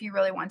 accounts if you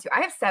really want to. I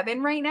have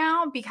 7 right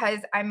now because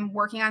I'm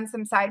working on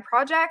some side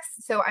projects.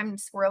 So I'm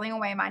squirreling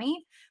away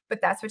money,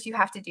 but that's what you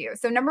have to do.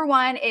 So number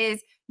one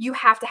is you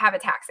have to have a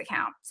tax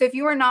account. So if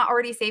you are not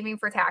already saving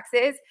for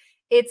taxes,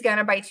 it's going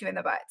to bite you in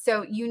the butt.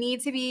 So you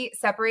need to be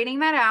separating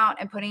that out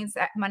and putting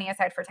money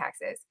aside for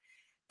taxes.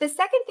 The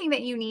second thing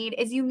that you need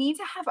is you need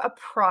to have a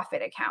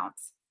profit account.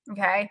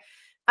 Okay.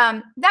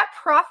 That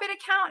profit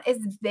account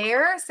is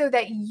there so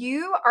that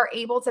you are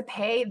able to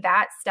pay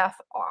that stuff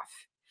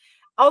off.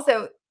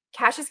 Also,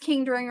 cash is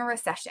king during a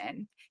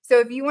recession. So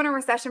if you want to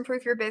recession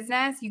proof your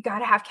business, you got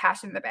to have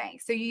cash in the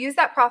bank. So you use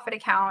that profit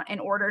account in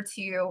order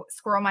to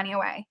squirrel money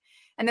away.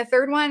 And the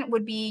third one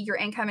would be your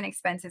income and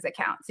expenses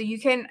account. So you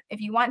can, if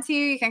you want to,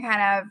 you can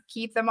kind of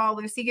keep them all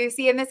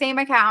loosey-goosey in the same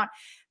account,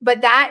 but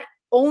that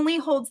only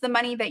holds the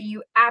money that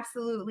you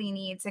absolutely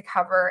need to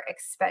cover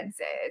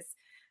expenses.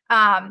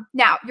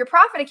 Now, your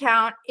profit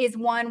account is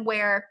one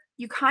where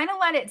you kind of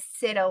let it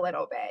sit a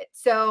little bit.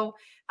 So,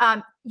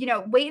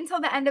 wait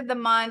until the end of the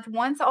month.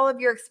 Once all of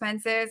your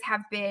expenses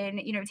have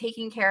been,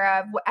 taken care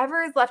of,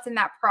 whatever is left in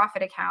that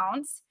profit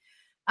account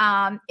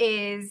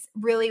is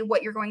really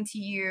what you're going to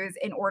use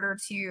in order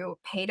to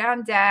pay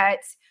down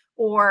debt.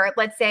 Or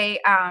let's say,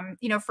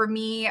 for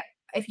me,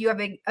 if you have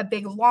a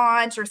big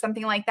launch or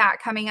something like that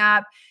coming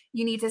up,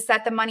 you need to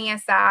set the money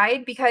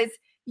aside because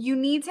you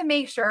need to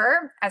make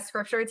sure, as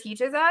scripture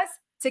teaches us,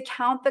 to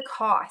count the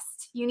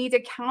cost. You need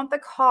to count the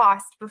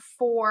cost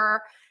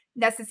before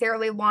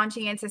necessarily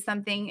launching into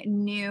something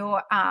new.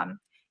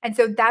 And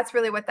so that's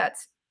really what that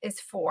is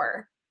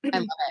for. I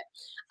love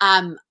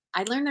it.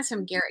 I learned this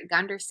from Garrett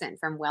Gunderson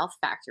from Wealth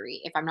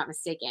Factory, if I'm not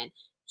mistaken.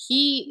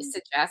 He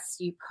suggests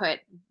you put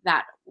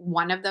that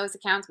one of those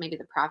accounts, maybe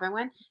the profit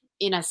one,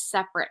 in a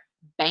separate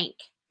bank.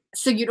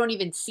 So you don't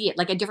even see it,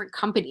 like a different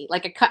company,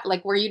 like a cut,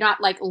 like where you're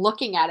not like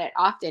looking at it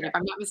often. If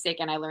I'm not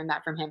mistaken, I learned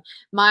that from him.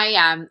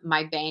 My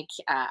bank,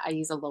 I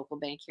use a local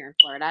bank here in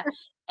Florida,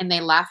 and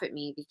they laugh at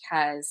me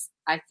because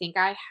I think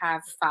I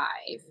have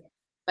five,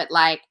 but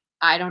like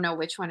I don't know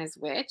which one is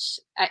which.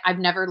 I've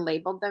never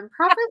labeled them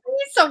properly.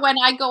 So when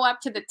I go up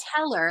to the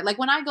teller, like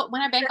when I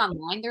bank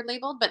online, they're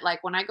labeled, but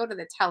like when I go to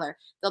the teller,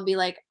 they'll be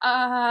like,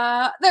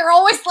 they're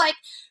always like,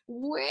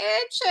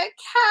 which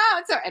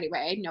account? So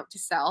anyway, note to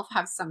self,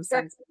 have some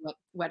sense of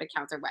what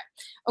accounts are what.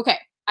 Okay.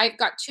 I've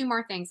got two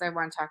more things I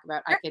want to talk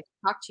about. I could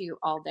talk to you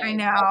all day. I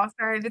know.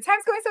 Sorry. The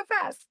time's going so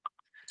fast.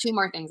 Two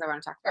more things I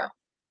want to talk about.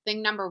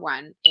 Thing number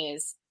one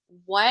is,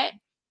 what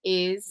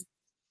is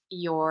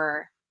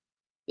your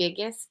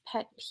biggest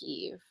pet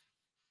peeve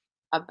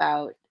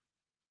about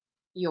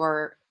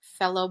your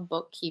fellow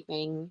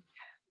bookkeeping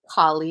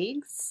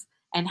colleagues,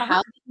 and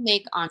how do you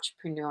make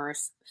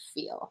entrepreneurs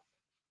feel?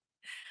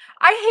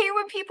 I hate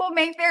when people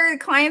make their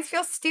clients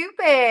feel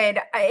stupid.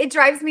 It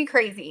drives me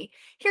crazy.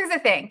 Here's the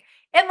thing.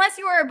 Unless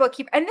you are a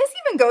bookkeeper, and this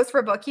even goes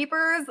for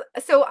bookkeepers.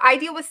 So I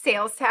deal with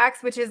sales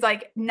tax, which is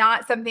like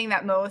not something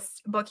that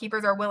most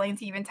bookkeepers are willing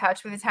to even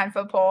touch with a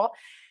 10-foot pole.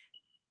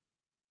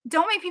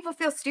 Don't make people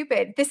feel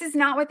stupid. This is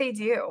not what they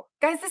do.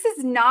 Guys, this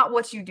is not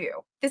what you do.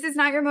 This is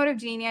not your mode of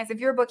genius. If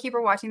you're a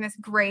bookkeeper watching this,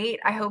 great.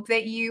 I hope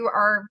that you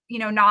are,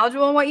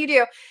 knowledgeable in what you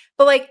do.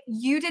 But like,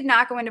 you did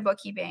not go into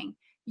bookkeeping.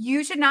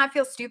 You should not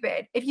feel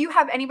stupid. If you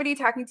have anybody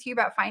talking to you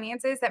about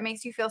finances that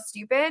makes you feel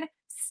stupid,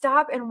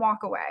 stop and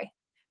walk away.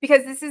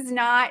 Because this is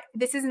not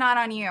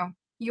on you.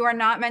 You are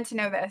not meant to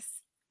know this.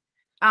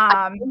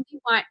 I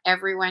really want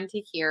everyone to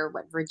hear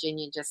what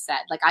Virginia just said.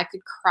 Like, I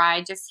could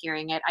cry just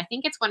hearing it. I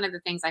think it's one of the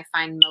things I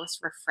find most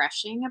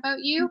refreshing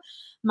about you.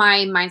 My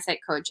mindset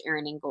coach,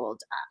 Erin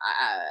Ingold,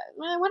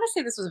 I want to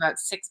say this was about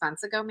 6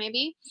 months ago,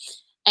 maybe.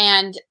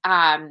 And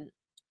I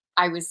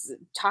was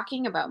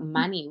talking about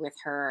money with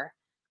her.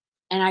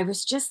 And I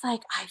was just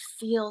like, I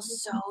feel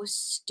so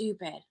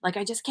stupid. Like,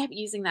 I just kept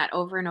using that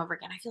over and over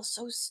again. I feel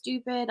so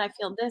stupid. I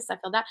feel this, I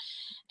feel that.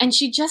 And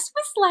she just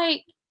was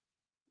like,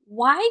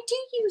 why do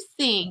you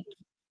think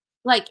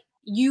like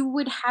you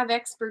would have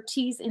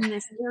expertise in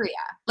this area?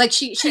 Like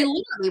she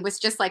literally was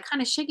just like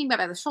kind of shaking me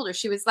by the shoulder.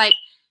 She was like,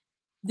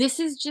 this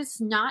is just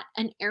not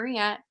an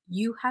area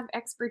you have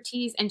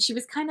expertise. And she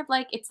was kind of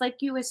like, it's like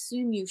you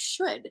assume you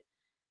should.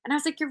 And I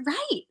was like, you're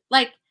right.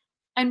 Like,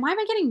 and why am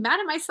I getting mad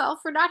at myself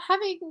for not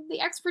having the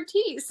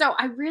expertise? So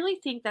I really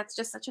think that's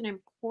just such an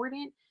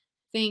important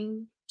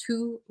thing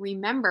to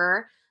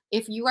remember.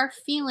 If you are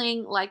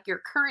feeling like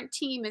your current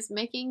team is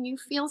making you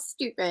feel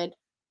stupid,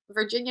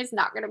 Virginia's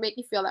not going to make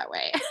you feel that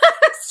way.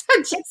 So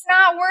it's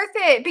not worth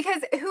it,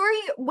 because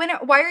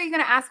why are you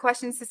going to ask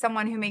questions to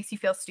someone who makes you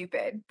feel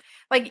stupid?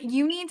 Like,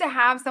 you need to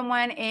have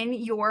someone in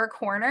your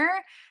corner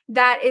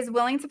that is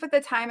willing to put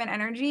the time and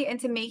energy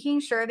into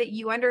making sure that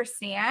you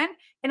understand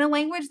in a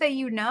language that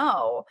you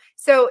know.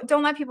 So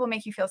don't let people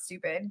make you feel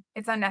stupid.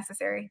 It's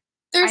unnecessary.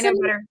 I know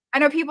better. I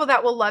know people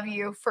that will love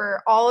you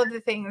for all of the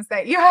things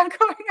that you have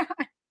going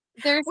on.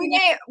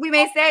 We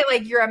may say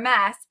like you're a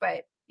mess,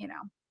 but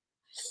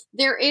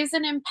there is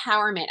an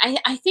empowerment.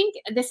 I think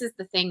this is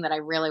the thing that I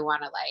really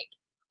want to like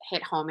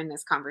hit home in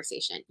this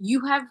conversation.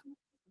 You have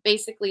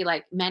basically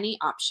like many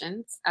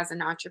options as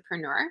an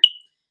entrepreneur.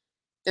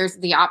 There's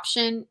the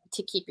option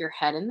to keep your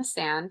head in the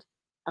sand,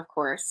 of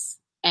course,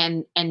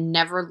 and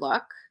never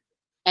look.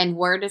 And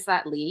where does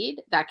that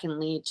lead? That can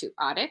lead to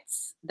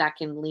audits. That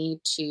can lead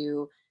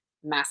to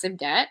massive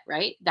debt,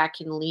 right? That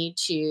can lead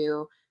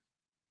to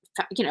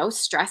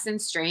stress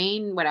and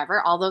strain,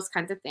 whatever, all those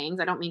kinds of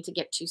things. I don't mean to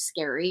get too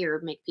scary or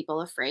make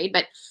people afraid,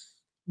 but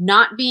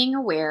not being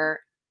aware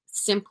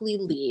simply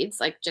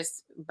leads, like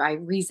just by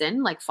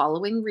reason, like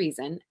following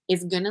reason,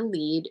 is going to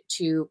lead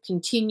to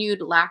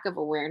continued lack of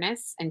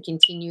awareness and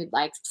continued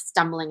like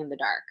stumbling in the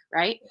dark,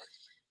 right?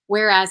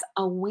 Whereas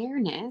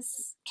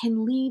awareness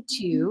can lead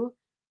to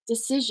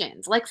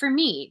decisions. Like for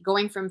me,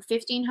 going from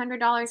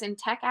 $1,500 in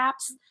tech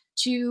apps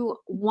to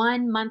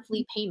one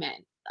monthly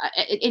payment,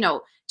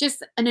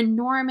 just an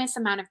enormous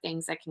amount of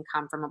things that can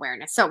come from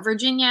awareness. So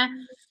Virginia,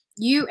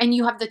 you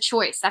have the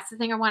choice. That's the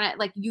thing I want to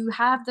like, you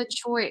have the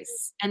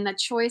choice, and the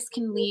choice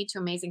can lead to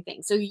amazing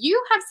things. So you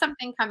have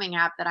something coming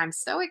up that I'm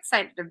so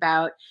excited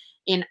about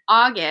in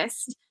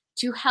August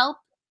to help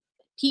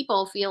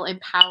people feel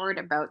empowered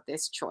about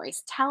this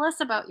choice. Tell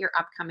us about your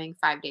upcoming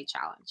 5-day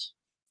challenge.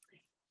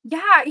 Yeah,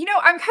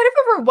 I'm kind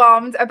of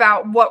overwhelmed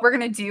about what we're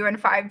going to do in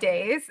 5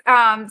 days.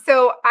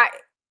 So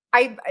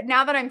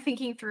now that I'm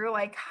thinking through,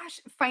 like, gosh,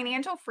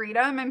 financial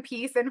freedom and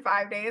peace in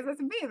 5 days, that's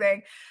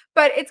amazing.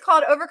 But it's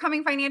called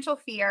Overcoming Financial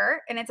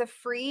Fear, and it's a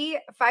free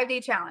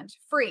 5-day challenge.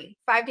 Free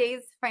 5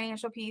 days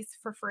financial peace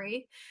for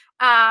free.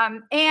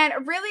 And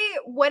really,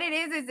 what it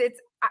is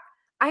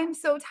I'm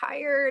so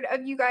tired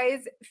of you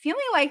guys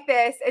feeling like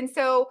this. And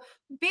so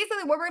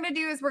basically, what we're going to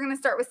do is we're going to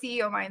start with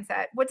CEO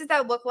mindset. What does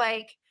that look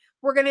like?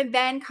 We're going to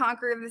then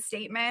conquer the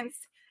statements.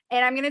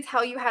 And I'm going to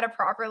tell you how to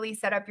properly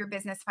set up your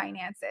business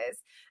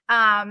finances.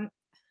 Um,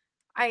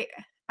 I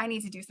I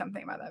need to do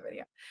something about that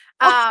video.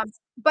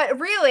 But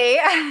really,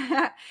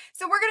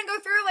 so we're going to go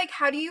through, like,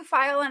 how do you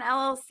file an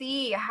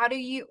LLC? How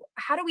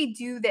do we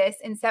do this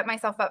and set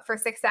myself up for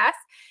success?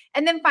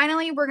 And then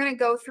finally, we're going to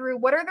go through,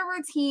 what are the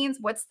routines?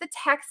 What's the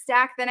tech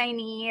stack that I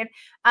need?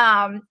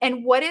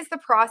 And what is the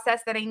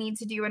process that I need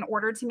to do in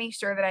order to make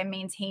sure that I'm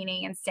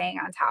maintaining and staying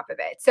on top of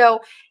it? So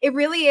it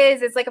really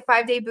is, it's like a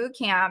 5-day boot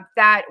camp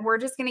that we're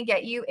just going to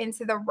get you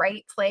into the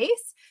right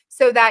place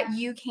so that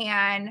you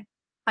can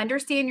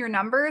understand your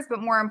numbers, but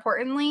more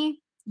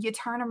importantly, you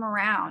turn them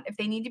around. If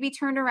they need to be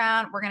turned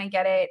around, we're going to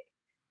get it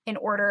in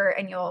order,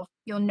 and you'll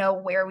know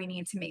where we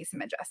need to make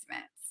some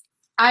adjustments.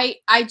 I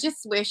just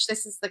wish,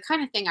 this is the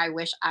kind of thing I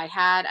wish I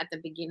had at the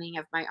beginning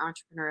of my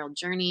entrepreneurial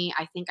journey.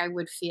 I think I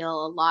would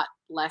feel a lot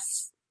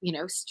less,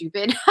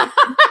 stupid.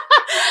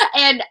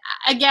 And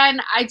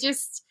again,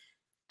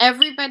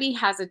 everybody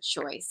has a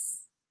choice.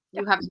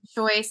 You have a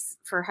choice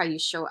for how you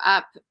show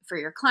up for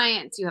your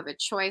clients. You have a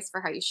choice for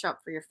how you show up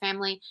for your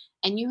family.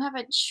 And you have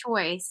a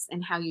choice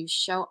in how you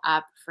show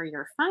up for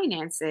your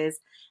finances.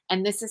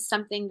 And this is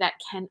something that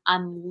can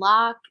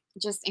unlock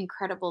just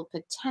incredible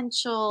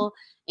potential,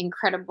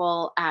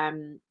 incredible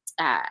something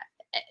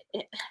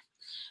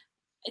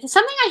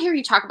I hear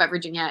you talk about,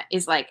 Virginia,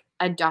 is like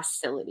a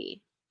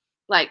docility.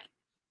 Like,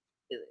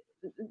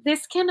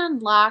 this can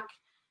unlock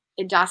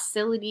a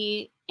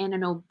docility and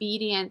an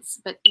obedience,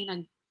 but in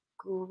a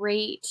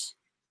great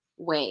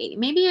way.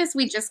 Maybe as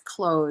we just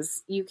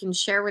close, you can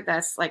share with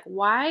us, like,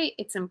 why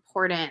it's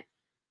important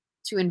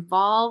to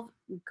involve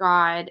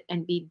God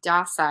and be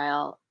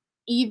docile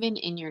even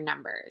in your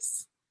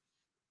numbers.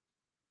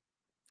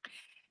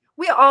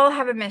 We all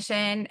have a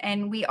mission,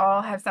 and we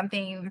all have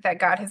something that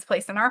God has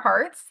placed in our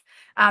hearts.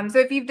 So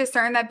if you've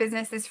discerned that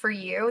business is for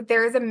you,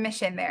 there is a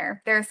mission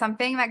there. There's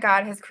something that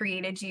God has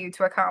created you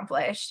to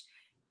accomplish.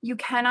 You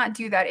cannot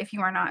do that if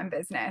you are not in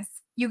business.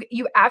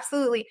 You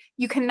absolutely,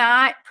 you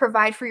cannot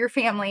provide for your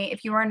family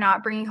if you are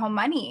not bringing home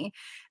money.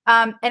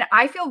 And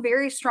I feel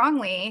very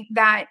strongly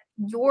that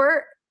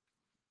your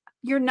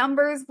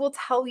numbers will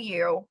tell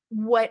you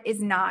what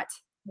is not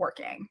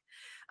working.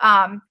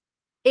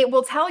 It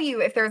will tell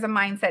you if there's a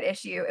mindset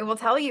issue. It will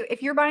tell you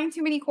if you're buying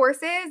too many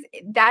courses,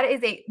 that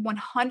is a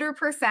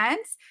 100%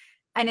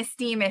 an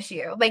esteem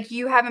issue. Like,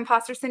 you have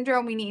imposter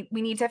syndrome. We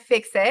need to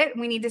fix it.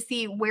 We need to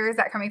see, where is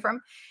that coming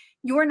from?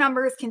 Your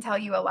numbers can tell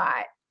you a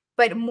lot,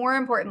 but more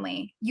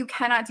importantly, you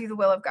cannot do the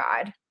will of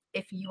God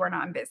if you are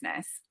not in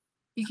business.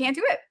 You can't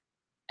do it.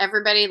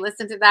 Everybody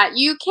listen to that.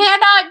 You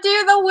cannot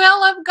do the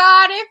will of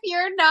God if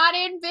you're not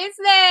in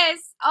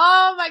business.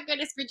 Oh my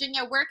goodness,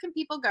 Virginia, where can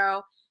people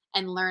go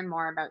and learn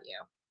more about you?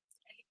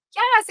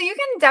 Yeah, so you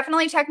can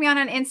definitely check me out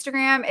on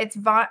Instagram. It's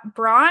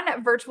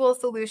Braun Virtual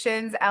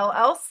Solutions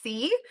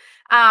LLC.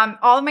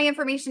 All of my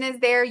information is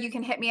there. You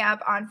can hit me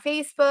up on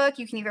Facebook.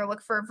 You can either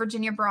look for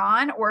Virginia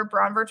Braun or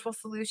Braun Virtual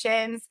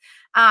Solutions.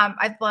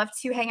 I'd love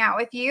to hang out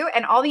with you.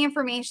 And all the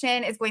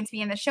information is going to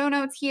be in the show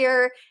notes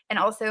here, and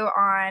also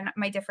on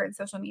my different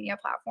social media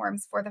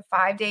platforms for the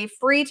 5-day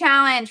free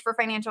challenge for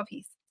financial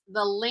peace.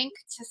 The link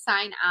to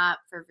sign up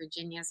for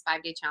Virginia's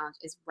 5-day challenge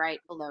is right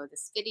below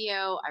this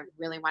video. I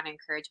really want to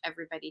encourage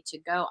everybody to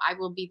go. I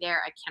will be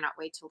there. I cannot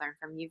wait to learn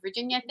from you,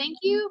 Virginia. Thank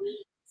you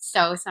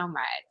so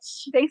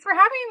much. Thanks for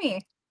having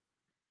me.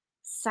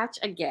 Such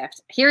a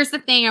gift. Here's the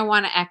thing I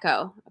want to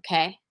echo,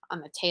 okay,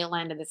 on the tail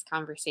end of this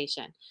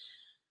conversation.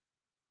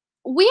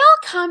 We all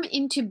come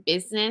into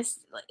business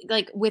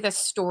like with a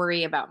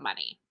story about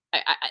money.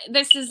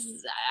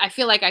 I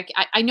feel like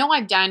I know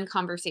I've done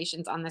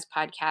conversations on this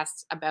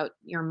podcast about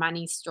your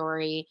money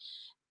story.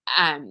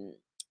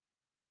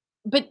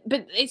 But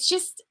it's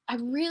just, I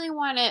really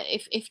want to,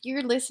 if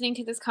you're listening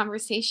to this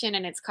conversation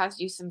and it's caused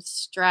you some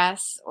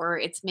stress, or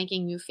it's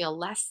making you feel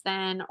less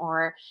than,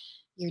 or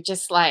you're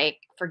just like,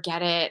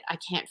 forget it, I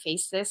can't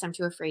face this, I'm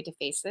too afraid to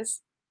face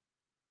this.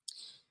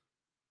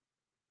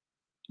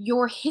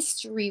 Your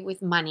history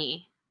with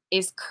money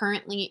is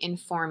currently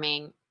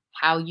informing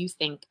how you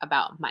think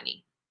about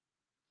money.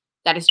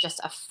 That is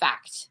just a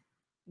fact.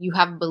 You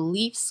have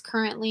beliefs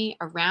currently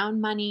around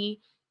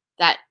money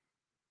that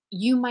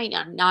you might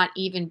not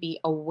even be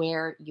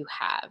aware you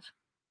have.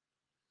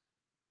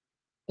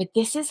 But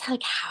this is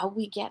like how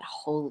we get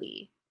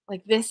holy.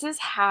 Like, this is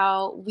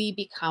how we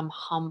become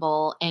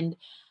humble. And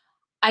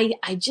I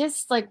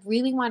just like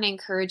really want to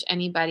encourage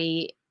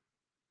anybody,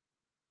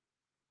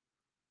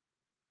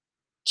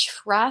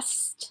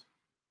 trust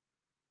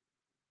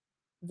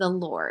the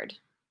Lord.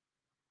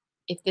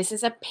 If this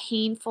is a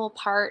painful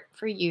part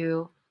for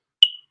you,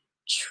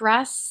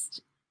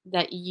 trust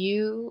that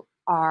you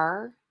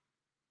are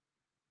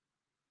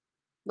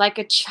like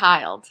a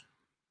child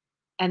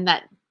and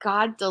that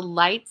God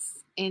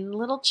delights in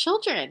little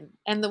children.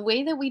 And the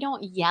way that we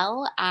don't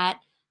yell at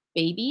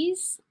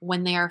babies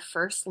when they are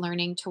first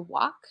learning to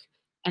walk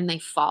and they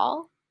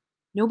fall,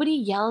 nobody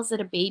yells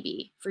at a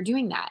baby for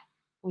doing that.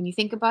 When you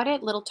think about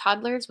it, little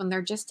toddlers, when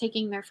they're just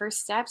taking their first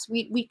steps,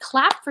 we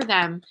clap for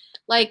them,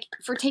 like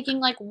for taking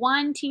like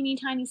one teeny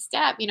tiny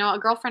step. You know, a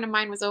girlfriend of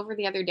mine was over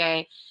the other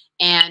day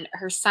and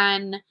her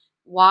son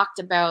walked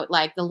about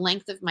like the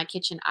length of my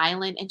kitchen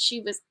island and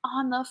she was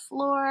on the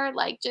floor,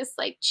 like just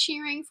like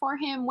cheering for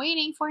him,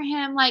 waiting for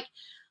him. Like,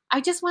 I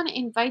just want to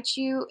invite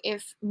you,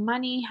 if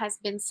money has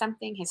been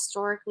something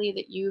historically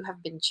that you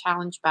have been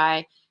challenged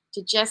by,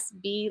 to just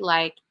be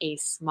like a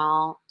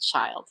small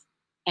child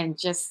and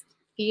just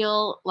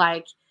feel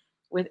like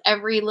with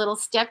every little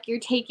step you're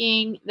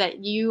taking that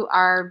you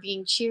are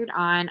being cheered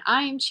on.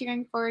 I am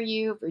cheering for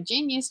you.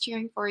 Virginia's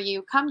cheering for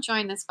you. Come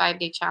join this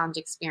 5-day challenge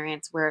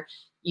experience where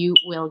you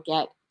will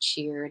get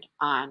cheered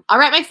on. All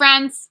right, my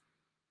friends,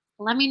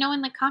 let me know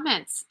in the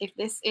comments if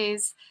this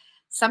is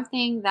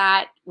something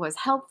that was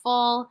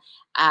helpful.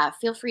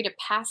 Feel free to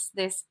pass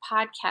this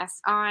podcast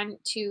on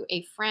to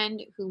a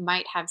friend who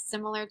might have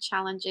similar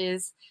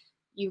challenges.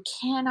 You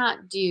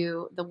cannot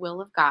do the will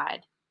of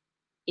God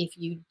if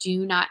you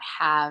do not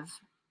have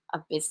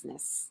a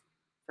business,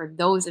 for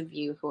those of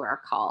you who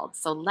are called.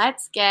 So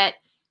let's get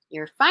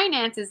your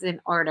finances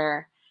in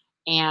order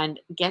and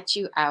get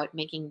you out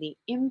making the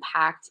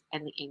impact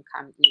and the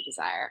income you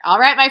desire. All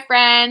right, my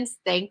friends,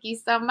 thank you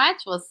so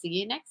much. We'll see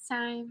you next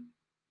time.